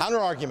got a counter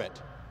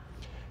argument.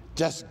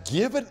 Just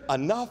give it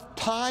enough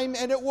time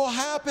and it will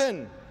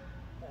happen.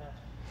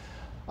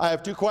 I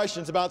have 2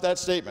 questions about that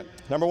statement.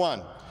 Number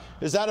 1,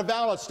 is that a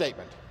valid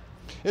statement?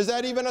 Is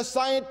that even a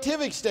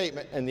scientific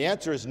statement? And the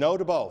answer is no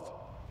to both.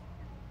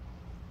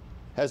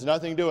 Has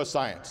nothing to do with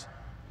science.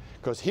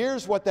 Because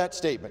here's what that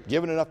statement,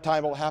 given enough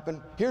time will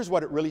happen, here's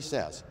what it really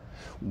says.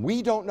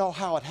 We don't know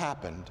how it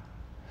happened,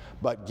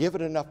 but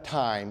given enough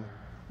time,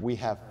 we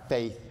have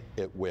faith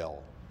it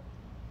will.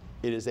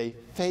 It is a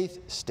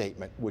faith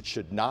statement which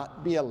should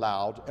not be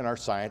allowed in our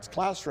science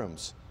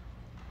classrooms.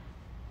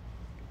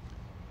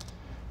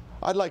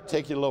 I'd like to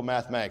take you to a little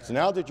mathematics.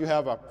 Now that you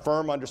have a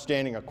firm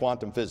understanding of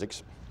quantum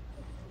physics,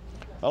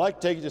 I'd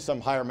like to take you to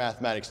some higher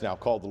mathematics now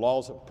called the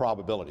laws of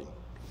probability.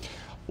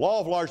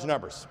 Law of large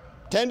numbers,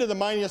 10 to the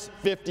minus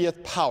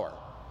 50th power.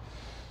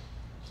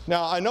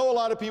 Now, I know a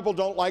lot of people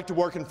don't like to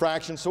work in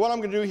fractions, so what I'm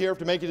going to do here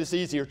to make it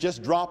easier,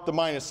 just drop the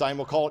minus sign.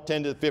 We'll call it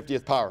 10 to the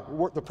 50th power.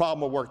 The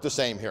problem will work the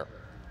same here.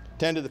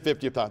 10 to the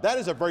 50th power. That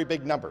is a very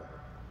big number.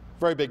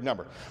 Very big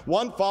number.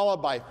 1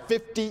 followed by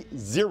 50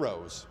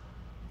 zeros.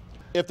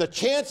 If the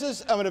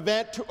chances of an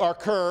event to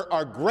occur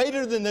are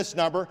greater than this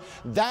number,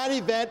 that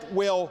event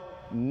will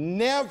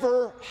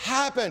never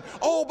happen.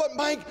 Oh, but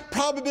Mike,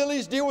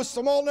 probabilities deal with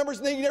small numbers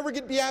and they never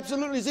get to be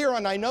absolutely 0,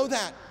 and I know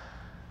that.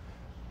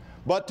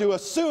 But to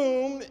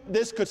assume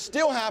this could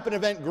still happen, an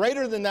event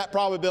greater than that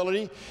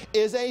probability,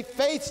 is a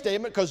faith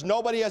statement because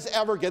nobody has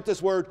ever, get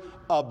this word,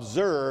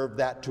 observed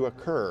that to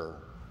occur.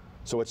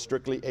 So it's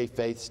strictly a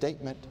faith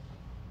statement.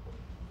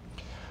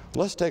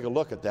 Let's take a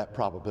look at that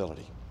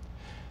probability.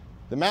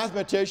 The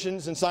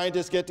mathematicians and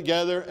scientists get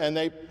together and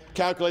they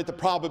calculate the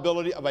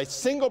probability of a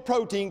single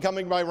protein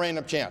coming by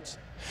random chance.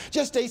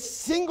 Just a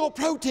single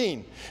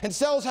protein. And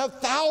cells have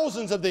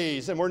thousands of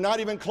these, and we're not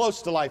even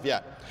close to life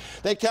yet.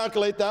 They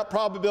calculate that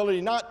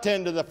probability not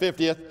 10 to the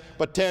 50th,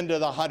 but 10 to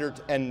the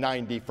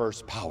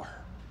 191st power.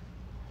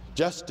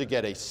 Just to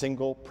get a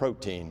single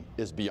protein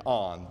is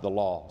beyond the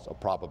laws of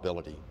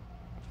probability.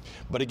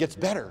 But it gets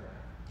better.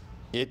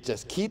 It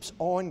just keeps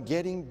on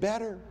getting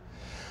better.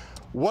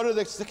 What do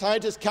the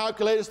scientists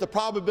calculate is the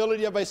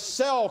probability of a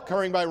cell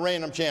occurring by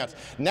random chance.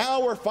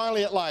 Now we're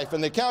finally at life,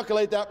 and they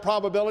calculate that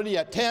probability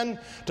at 10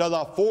 to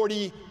the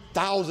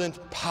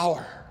 40,000th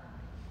power.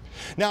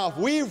 Now, if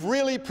we've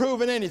really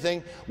proven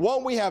anything,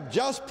 what we have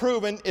just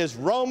proven is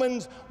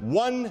Romans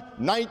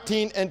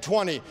 1:19 and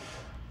 20.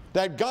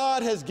 That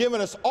God has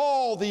given us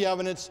all the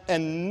evidence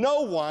and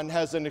no one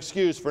has an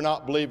excuse for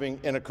not believing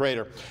in a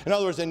creator. In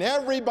other words, in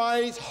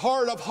everybody's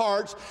heart of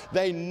hearts,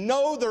 they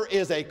know there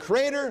is a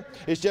creator.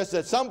 It's just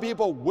that some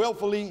people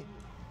willfully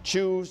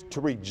choose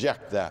to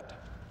reject that.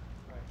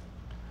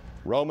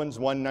 Romans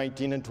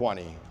 1:19 and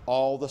 20,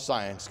 all the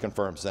science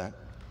confirms that.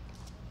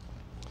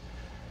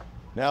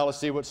 Now let's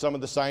see what some of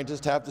the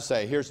scientists have to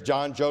say. Here's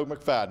John Joe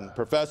McFadden,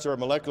 professor of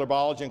molecular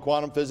biology and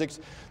quantum physics.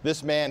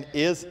 This man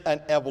is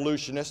an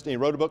evolutionist, and he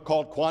wrote a book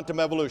called Quantum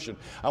Evolution.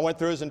 I went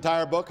through his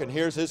entire book, and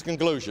here's his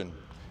conclusion.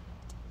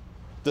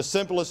 The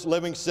simplest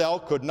living cell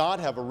could not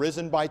have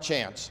arisen by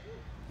chance.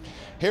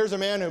 Here's a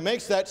man who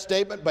makes that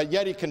statement, but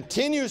yet he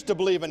continues to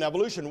believe in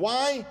evolution.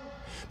 Why?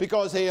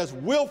 Because he has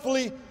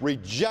willfully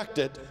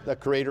rejected the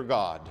Creator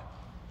God.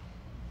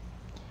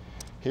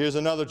 Here's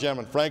another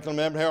gentleman, Franklin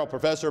M. Harrell,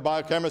 professor of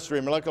biochemistry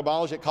and molecular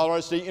biology at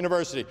Colorado State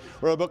University,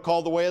 wrote a book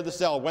called The Way of the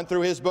Cell. Went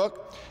through his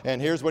book,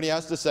 and here's what he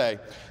has to say.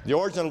 The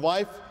origin of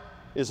life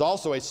is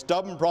also a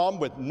stubborn problem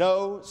with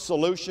no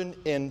solution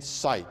in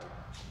sight.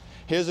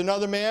 Here's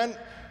another man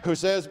who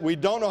says we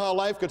don't know how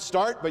life could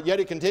start, but yet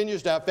he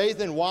continues to have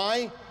faith in.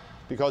 Why?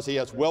 Because he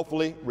has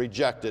willfully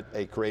rejected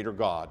a creator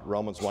God.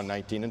 Romans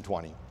 1:19 and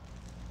 20.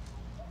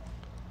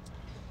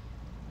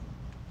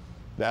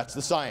 That's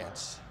the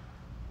science.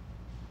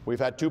 We've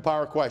had two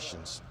power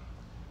questions.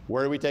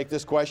 Where do we take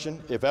this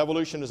question? If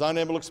evolution is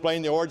unable to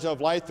explain the origin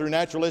of life through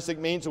naturalistic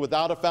means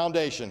without a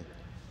foundation,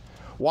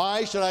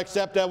 why should I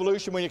accept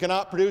evolution when you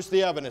cannot produce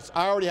the evidence?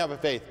 I already have a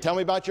faith. Tell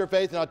me about your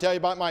faith and I'll tell you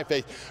about my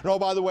faith. And oh,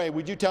 by the way,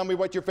 would you tell me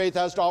what your faith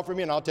has to offer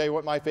me, and I'll tell you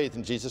what my faith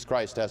in Jesus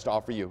Christ has to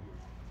offer you.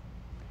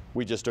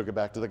 We just took it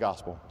back to the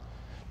gospel.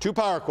 Two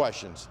power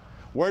questions.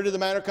 Where did the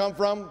matter come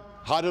from?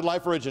 How did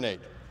life originate?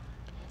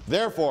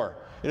 Therefore,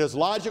 it is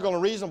logical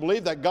and reasonable to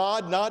believe that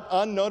God, not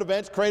unknown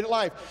events, created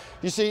life.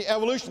 You see,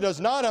 evolution does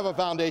not have a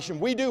foundation.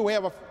 We do. We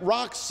have a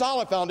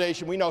rock-solid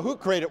foundation. We know who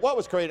created, what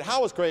was created, how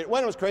it was created,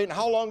 when it was created, and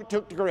how long it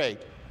took to create.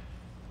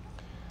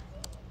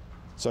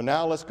 So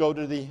now let's go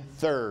to the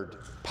third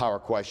power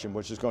question,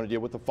 which is going to deal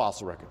with the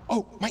fossil record.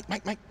 Oh, Mike.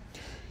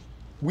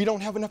 We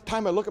don't have enough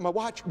time. I look at my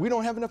watch. We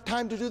don't have enough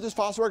time to do this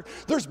fossil record.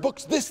 There's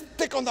books this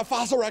thick on the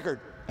fossil record,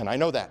 and I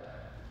know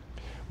that.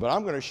 But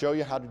I'm going to show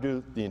you how to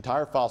do the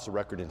entire fossil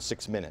record in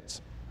 6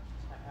 minutes.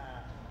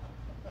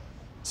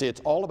 See,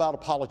 it's all about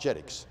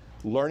apologetics,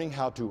 learning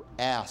how to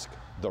ask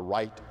the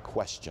right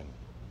question.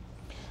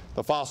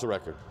 The fossil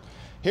record.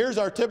 Here's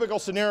our typical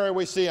scenario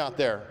we see out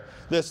there.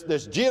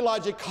 This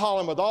geologic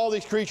column with all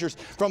these creatures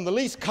from the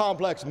least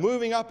complex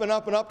moving up and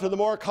up and up to the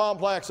more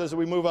complex as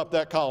we move up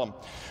that column.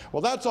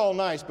 Well, that's all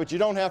nice, but you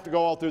don't have to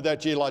go all through that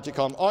geologic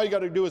column. All you got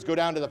to do is go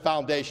down to the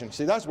foundation.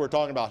 See, that's what we're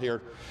talking about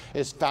here,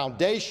 is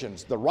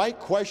foundations, the right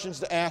questions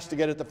to ask to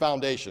get at the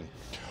foundation.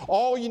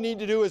 All you need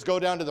to do is go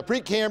down to the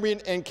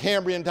Precambrian and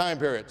Cambrian time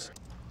periods.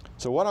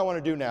 So what I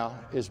want to do now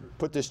is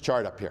put this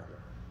chart up here.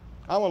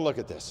 I want to look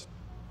at this.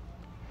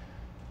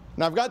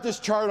 Now I've got this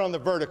chart on the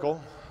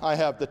vertical. I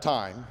have the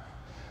time.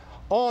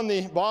 On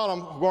the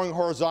bottom, going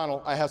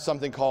horizontal, I have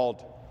something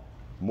called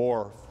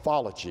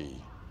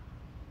morphology.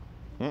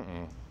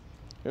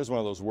 Here's one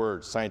of those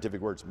words,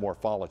 scientific words,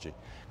 morphology.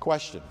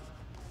 Question,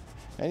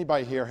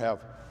 anybody here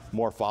have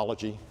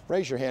morphology?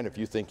 Raise your hand if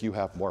you think you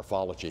have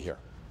morphology here.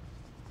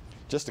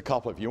 Just a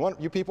couple of you.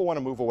 You people want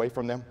to move away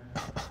from them?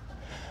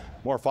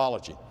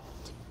 Morphology.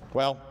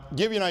 Well,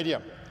 give you an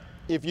idea.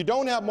 If you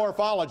don't have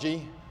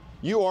morphology,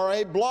 you are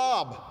a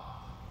blob.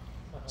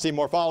 See,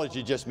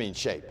 morphology just means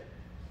shape.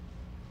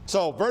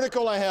 So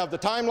vertical, I have the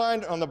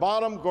timeline. On the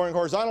bottom, going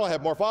horizontal, I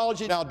have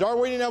morphology. Now,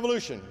 Darwinian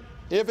evolution,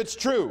 if it's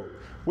true,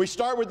 we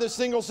start with this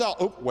single cell.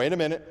 Oh, wait a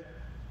minute.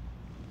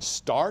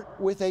 Start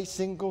with a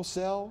single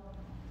cell?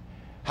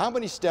 How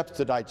many steps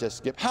did I just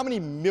skip? How many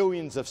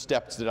millions of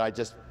steps did I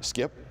just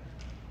skip?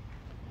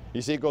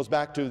 You see, it goes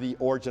back to the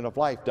origin of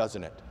life,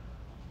 doesn't it?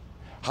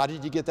 How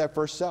did you get that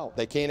first cell?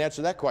 They can't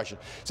answer that question.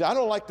 See, I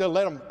don't like to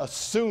let them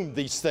assume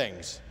these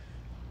things.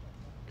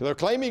 They're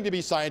claiming to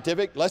be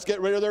scientific. Let's get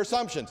rid of their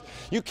assumptions.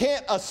 You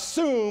can't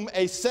assume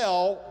a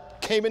cell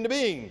came into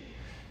being.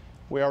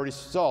 We already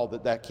saw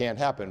that that can't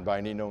happen by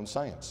any known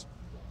science.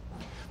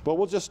 But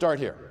we'll just start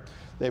here.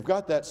 They've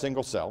got that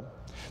single cell.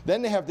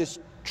 Then they have this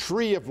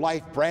tree of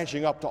life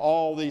branching up to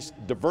all these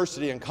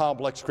diversity and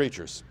complex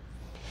creatures.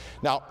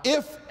 Now,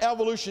 if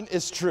evolution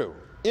is true,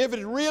 if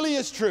it really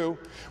is true,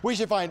 we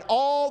should find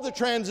all the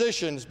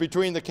transitions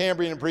between the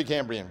Cambrian and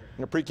Precambrian,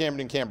 the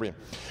Precambrian and Cambrian.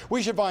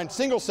 We should find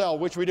single cell,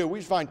 which we do.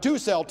 We should find 2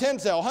 cell, 10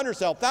 cell, 100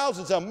 cell,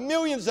 1,000 cell,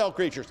 million cell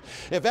creatures.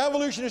 If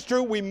evolution is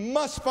true, we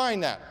must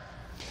find that.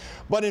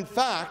 But in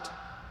fact,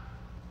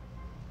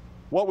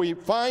 what we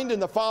find in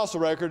the fossil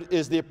record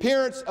is the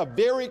appearance of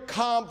very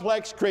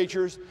complex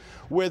creatures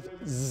with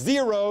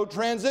 0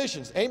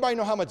 transitions. Anybody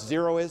know how much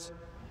 0 is?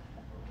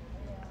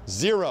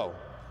 0.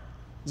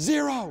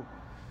 0.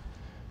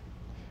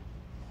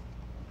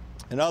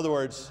 In other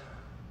words,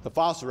 the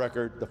fossil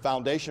record, the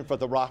foundation for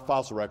the rock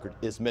fossil record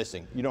is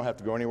missing. You don't have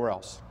to go anywhere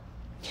else.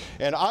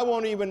 And I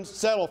won't even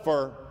settle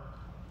for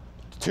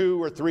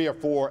 2 or 3 or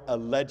 4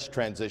 alleged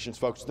transitions.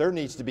 Folks, there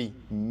needs to be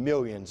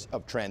millions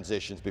of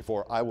transitions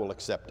before I will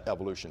accept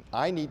evolution.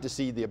 I need to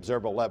see the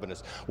observable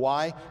evidence.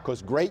 Why?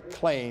 Because great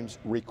claims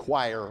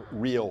require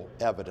real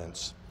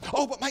evidence.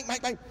 Oh, but Mike,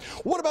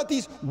 what about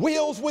these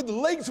whales with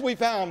legs we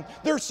found?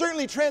 There are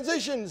certainly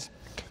transitions.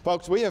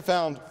 Folks, we have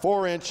found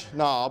 4-inch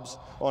knobs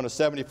on a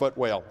 70-foot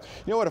whale.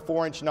 You know what a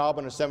 4-inch knob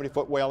on a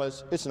 70-foot whale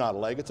is? It's not a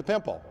leg, it's a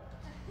pimple.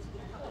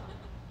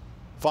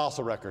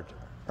 Fossil record,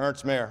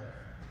 Ernst Mayr,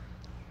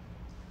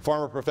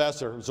 former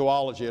professor of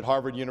zoology at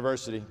Harvard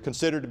University,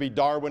 considered to be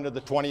Darwin of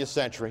the 20th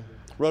century,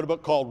 wrote a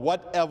book called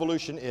What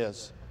Evolution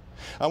Is.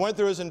 I went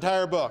through his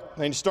entire book,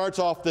 and he starts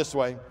off this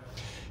way.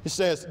 He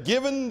says,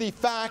 given the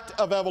fact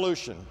of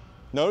evolution,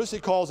 notice he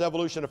calls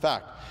evolution a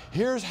fact.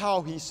 Here's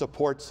how he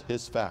supports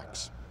his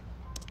facts.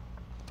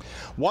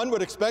 One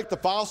would expect the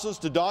fossils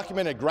to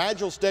document a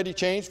gradual steady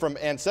change from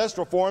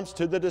ancestral forms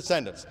to the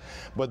descendants.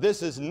 But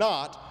this is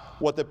not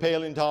what the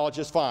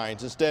paleontologist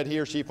finds. Instead, he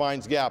or she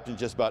finds gaps in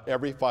just about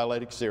every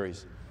phyletic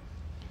series.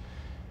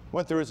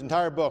 Went through his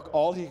entire book.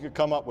 All he could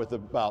come up with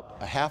about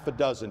a half a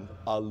dozen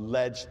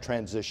alleged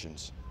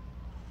transitions.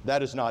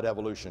 That is not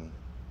evolution.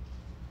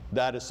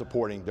 That is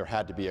supporting there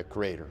had to be a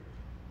creator.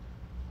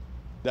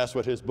 That's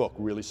what his book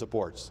really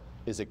supports,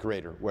 is a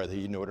creator, whether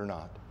he knew it or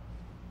not.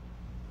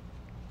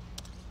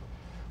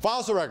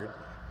 Fossil record.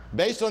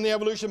 Based on the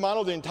evolution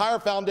model, the entire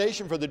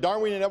foundation for the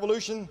Darwinian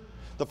evolution,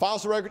 the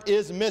fossil record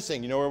is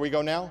missing. You know where we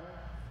go now?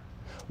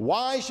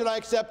 Why should I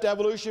accept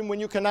evolution when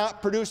you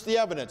cannot produce the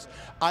evidence?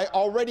 I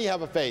already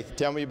have a faith.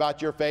 Tell me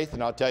about your faith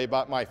and I'll tell you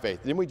about my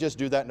faith. Didn't we just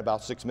do that in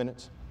about 6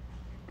 minutes?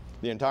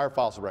 The entire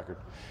fossil record.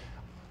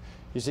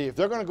 You see, if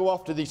they're going to go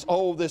off to these,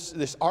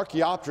 this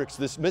Archaeopteryx,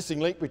 this missing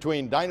link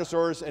between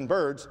dinosaurs and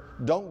birds,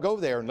 don't go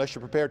there unless you're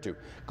prepared to.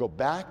 Go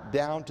back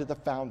down to the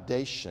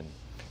foundation.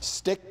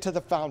 Stick to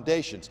the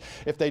foundations.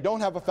 If they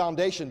don't have a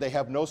foundation, they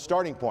have no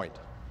starting point.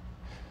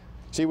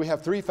 See, we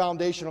have 3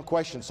 foundational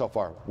questions so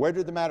far. Where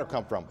did the matter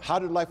come from? How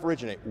did life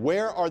originate?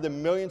 Where are the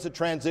millions of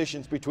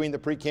transitions between the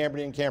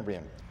Precambrian and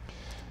Cambrian?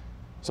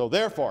 So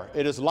therefore,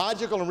 it is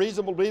logical and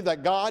reasonable to believe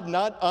that God,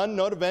 not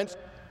unknown events,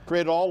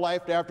 created all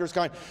life after his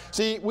kind.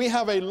 See, we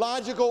have a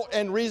logical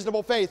and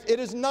reasonable faith. It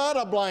is not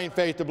a blind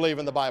faith to believe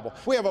in the Bible.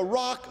 We have a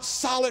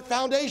rock-solid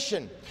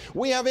foundation.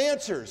 We have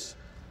answers.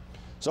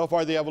 So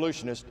far, the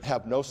evolutionists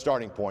have no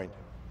starting point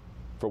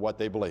for what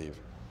they believe.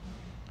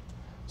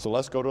 So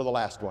let's go to the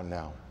last one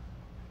now.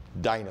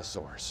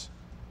 Dinosaurs.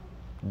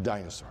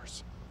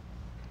 Dinosaurs.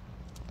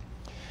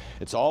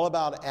 It's all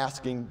about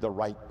asking the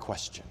right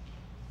question.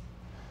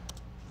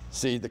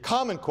 See, the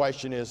common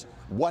question is,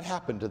 what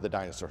happened to the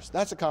dinosaurs?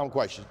 That's a common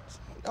question.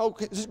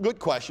 Okay, it's a good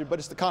question, but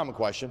it's the common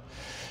question.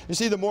 You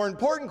see, the more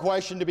important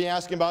question to be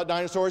asking about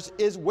dinosaurs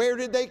is, where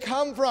did they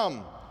come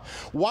from?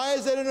 Why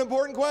is that an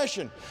important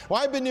question?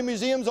 Well, I've been to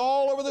museums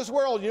all over this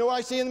world. You know what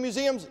I see in the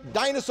museums?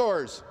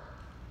 Dinosaurs.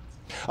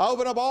 I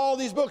open up all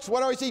these books.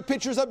 What do I see?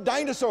 Pictures of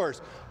dinosaurs.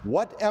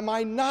 What am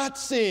I not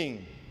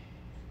seeing?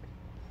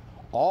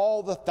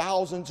 All the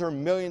thousands or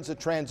millions of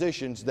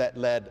transitions that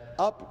led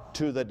up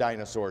to the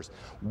dinosaurs.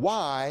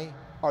 Why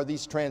are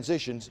these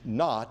transitions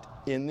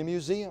not in the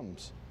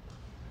museums?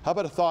 How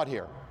about a thought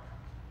here?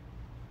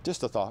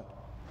 Just a thought.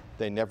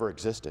 They never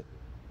existed.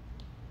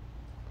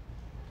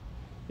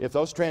 If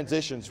those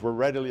transitions were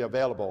readily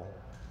available,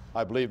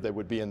 I believe they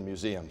would be in the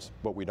museums,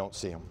 but we don't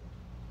see them.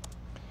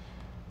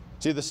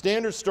 See, the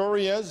standard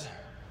story is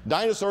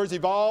dinosaurs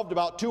evolved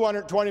about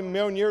 220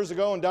 million years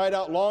ago and died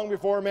out long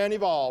before man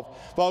evolved.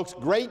 Folks,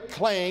 great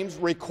claims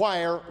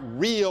require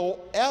real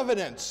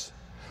evidence.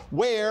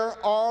 Where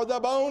are the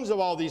bones of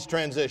all these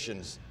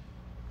transitions?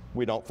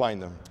 We don't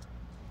find them.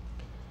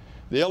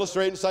 The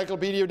Illustrated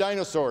Encyclopedia of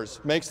Dinosaurs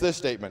makes this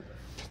statement.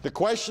 The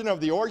question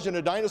of the origin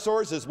of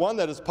dinosaurs is one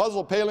that has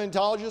puzzled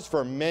paleontologists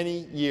for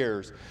many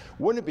years.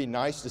 Wouldn't it be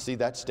nice to see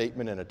that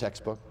statement in a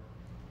textbook?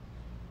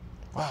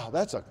 Wow,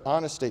 that's an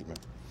honest statement.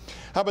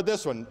 How about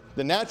this one?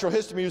 The Natural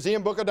History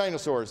Museum Book of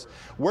Dinosaurs.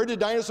 Where did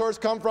dinosaurs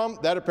come from?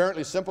 That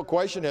apparently simple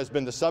question has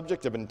been the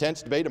subject of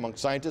intense debate among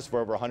scientists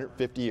for over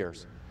 150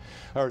 years.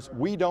 In other words,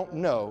 we don't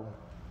know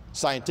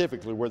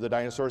scientifically where the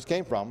dinosaurs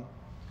came from,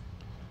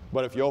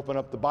 but if you open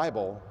up the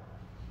Bible,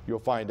 you'll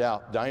find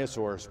out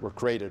dinosaurs were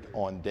created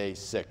on day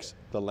 6,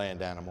 the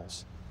land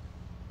animals.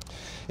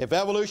 If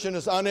evolution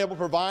is unable to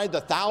provide the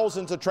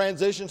thousands of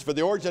transitions for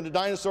the origin of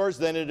dinosaurs,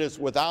 then it is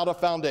without a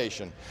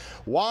foundation.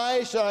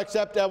 Why should I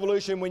accept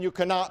evolution when you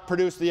cannot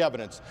produce the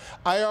evidence?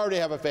 I already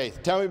have a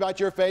faith. Tell me about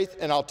your faith,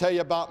 and I'll tell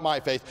you about my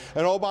faith.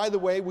 And oh, by the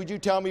way, would you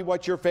tell me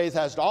what your faith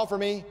has to offer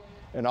me?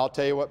 And I'll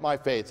tell you what my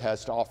faith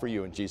has to offer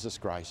you in Jesus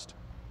Christ.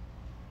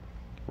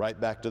 Right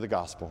back to the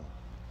gospel.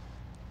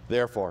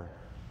 Therefore,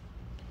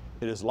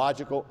 it is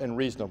logical and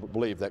reasonable to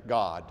believe that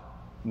God,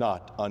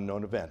 not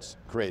unknown events,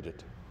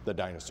 created the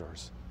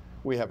dinosaurs.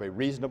 We have a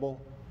reasonable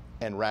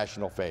and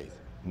rational faith,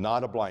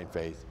 not a blind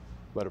faith,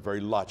 but a very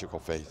logical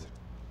faith.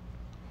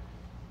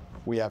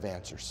 We have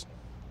answers.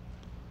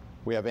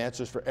 We have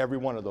answers for every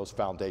one of those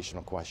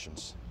foundational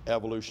questions.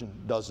 Evolution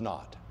does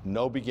not.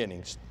 No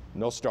beginnings,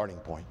 no starting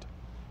point.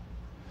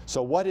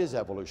 So what is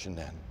evolution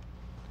then?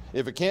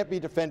 If it can't be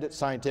defended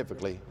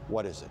scientifically,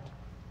 what is it?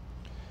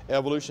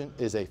 Evolution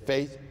is a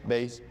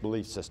faith-based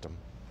belief system.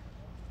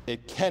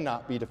 It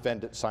cannot be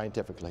defended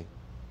scientifically.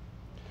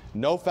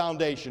 No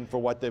foundation for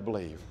what they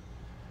believe.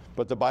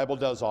 But the Bible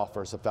does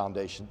offer us a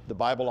foundation. The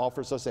Bible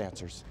offers us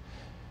answers.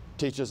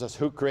 Teaches us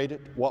who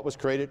created, what was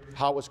created,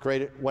 how it was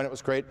created, when it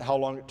was created, how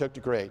long it took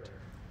to create.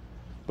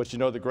 But you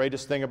know the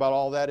greatest thing about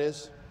all that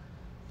is?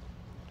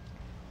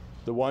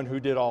 The one who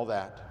did all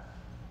that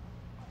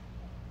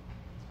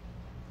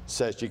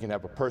says you can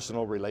have a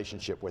personal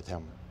relationship with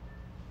him.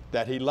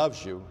 That he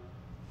loves you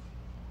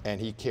and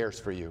he cares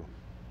for you.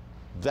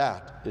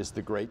 That is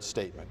the great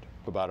statement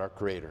about our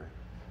Creator.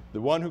 The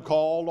one who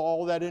called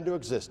all that into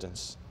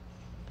existence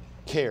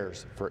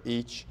cares for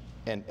each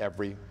and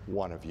every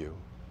one of you.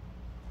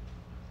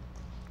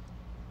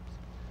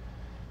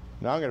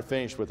 Now I'm going to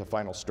finish with a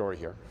final story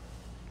here.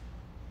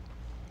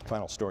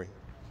 Final story.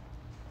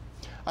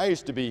 I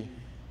used to be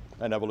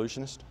an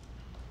evolutionist.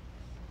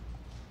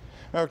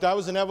 In fact, I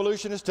was an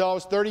evolutionist till I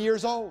was 30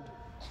 years old.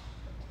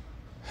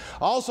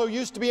 I also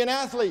used to be an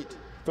athlete.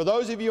 For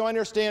those of you who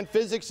understand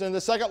physics and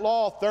the second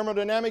law of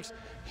thermodynamics,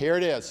 here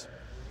it is,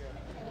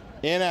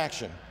 in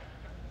action.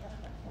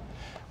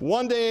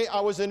 One day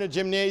I was in a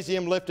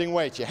gymnasium lifting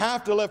weights. You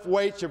have to lift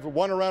weights. If you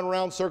want to run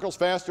around circles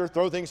faster,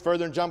 throw things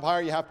further and jump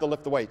higher, you have to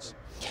lift the weights.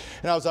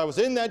 And as I was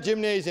in that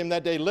gymnasium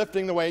that day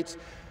lifting the weights,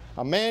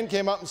 a man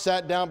came up and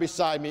sat down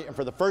beside me, and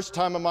for the first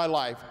time in my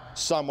life,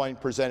 someone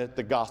presented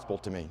the gospel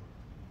to me.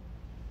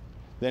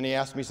 Then he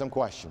asked me some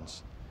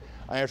questions.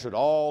 I answered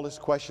all his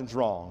questions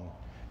wrong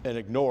and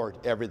ignored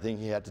everything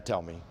he had to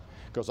tell me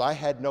because I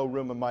had no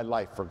room in my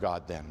life for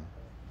God then.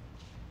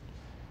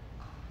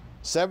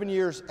 7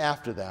 years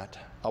after that,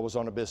 I was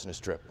on a business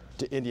trip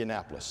to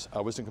Indianapolis.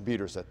 I was in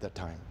computers at that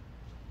time.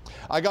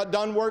 I got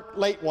done work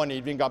late one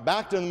evening, got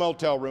back to the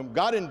motel room,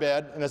 got in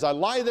bed, and as I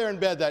lie there in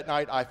bed that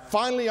night, I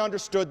finally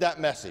understood that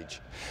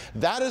message.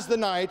 That is the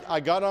night I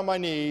got on my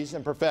knees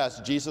and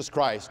professed Jesus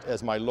Christ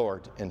as my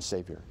Lord and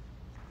Savior.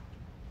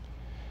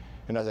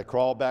 And as I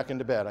crawled back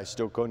into bed, I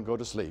still couldn't go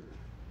to sleep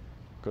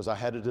because I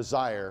had a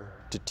desire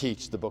to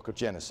teach the book of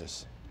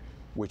Genesis,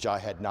 which I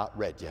had not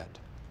read yet.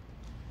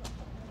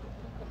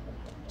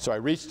 So I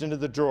reached into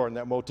the drawer in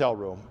that motel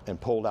room and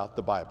pulled out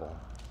the Bible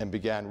and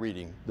began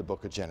reading the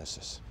book of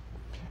Genesis.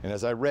 And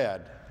as I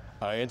read,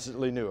 I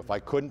instantly knew if I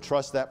couldn't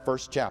trust that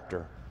first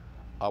chapter,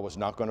 I was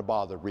not going to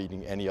bother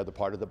reading any other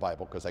part of the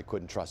Bible because I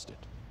couldn't trust it.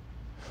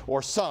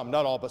 Or some,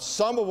 not all, but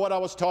some of what I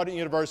was taught at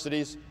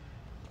universities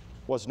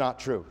was not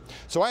true.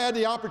 So I had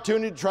the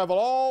opportunity to travel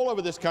all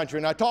over this country,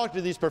 and I talked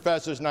to these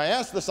professors, and I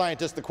asked the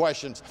scientists the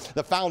questions,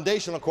 the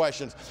foundational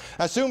questions.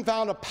 I soon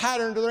found a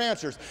pattern to their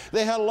answers.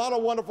 They had a lot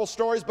of wonderful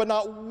stories, but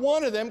not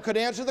one of them could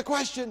answer the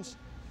questions.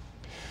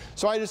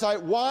 So I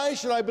decided, why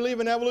should I believe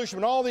in evolution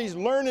when all these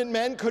learned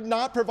men could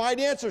not provide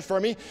answers for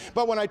me?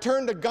 But when I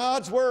turned to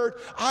God's Word,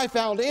 I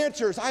found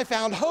answers. I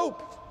found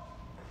hope.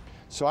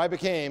 So I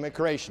became a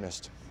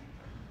creationist.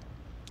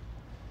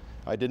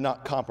 I did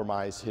not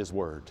compromise His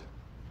Word.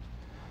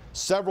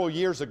 Several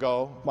years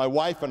ago, my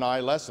wife and I,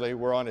 Leslie,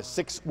 were on a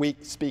 6-week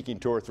speaking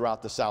tour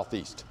throughout the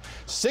Southeast.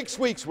 6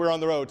 weeks we were on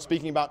the road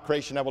speaking about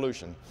creation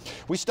evolution.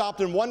 We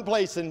stopped in one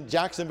place in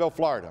Jacksonville,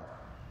 Florida.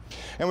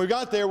 And we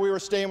got there, we were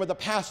staying with a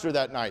pastor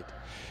that night.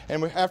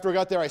 And after we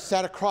got there, I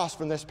sat across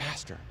from this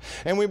pastor.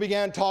 And we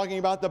began talking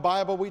about the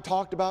Bible. We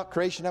talked about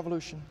creation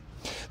evolution.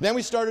 Then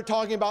we started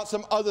talking about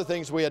some other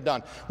things we had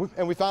done.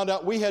 And we found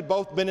out we had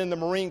both been in the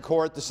Marine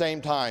Corps at the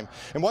same time.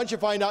 And once you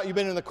find out you've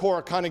been in the Corps,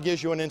 it kind of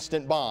gives you an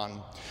instant bond.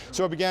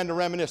 So we began to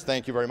reminisce.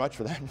 Thank you very much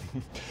for that.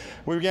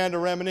 We began to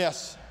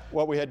reminisce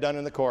what we had done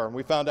in the Corps. And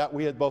we found out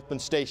we had both been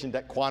stationed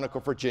at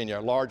Quantico, Virginia,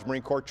 a large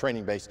Marine Corps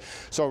training base.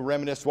 So we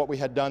reminisced what we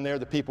had done there,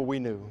 the people we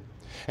knew.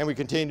 And we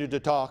continued to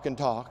talk and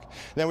talk.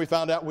 And then we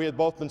found out we had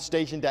both been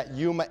stationed at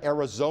Yuma,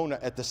 Arizona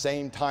at the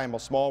same time, a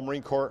small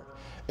Marine Corps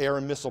air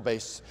and missile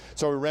base.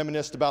 So we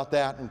reminisced about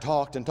that and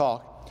talked and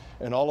talked.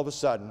 And all of a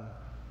sudden,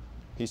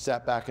 he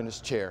sat back in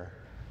his chair,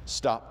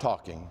 stopped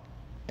talking,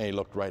 and he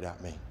looked right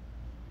at me.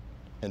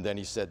 And then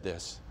he said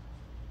this,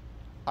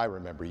 I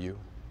remember you.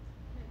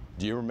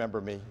 Do you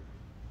remember me?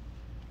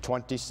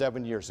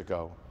 27 years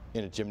ago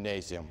in a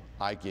gymnasium,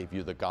 I gave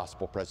you the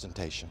gospel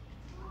presentation.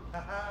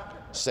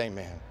 Same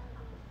man.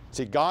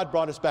 See, God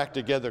brought us back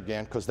together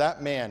again because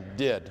that man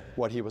did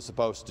what he was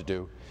supposed to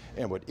do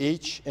and what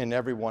each and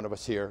every one of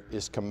us here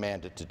is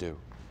commanded to do.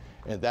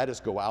 And that is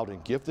go out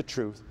and give the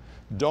truth.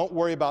 Don't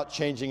worry about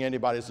changing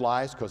anybody's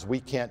lives because we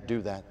can't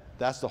do that.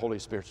 That's the Holy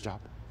Spirit's job.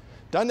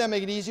 Doesn't that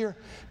make it easier?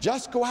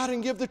 Just go out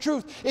and give the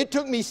truth. It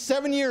took me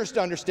 7 years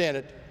to understand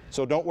it,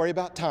 so don't worry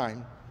about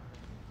time.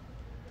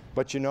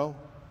 But you know,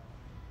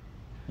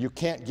 you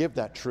can't give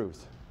that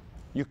truth.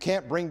 You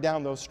can't bring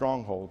down those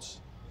strongholds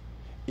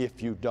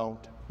if you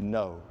don't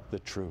know the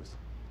truth.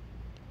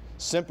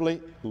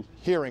 Simply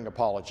hearing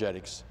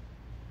apologetics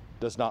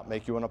does not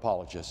make you an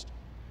apologist.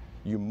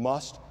 You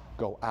must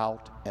go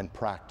out and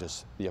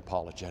practice the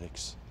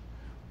apologetics.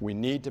 We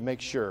need to make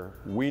sure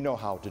we know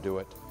how to do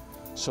it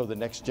so the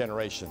next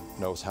generation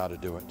knows how to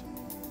do it.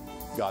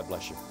 God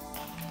bless you.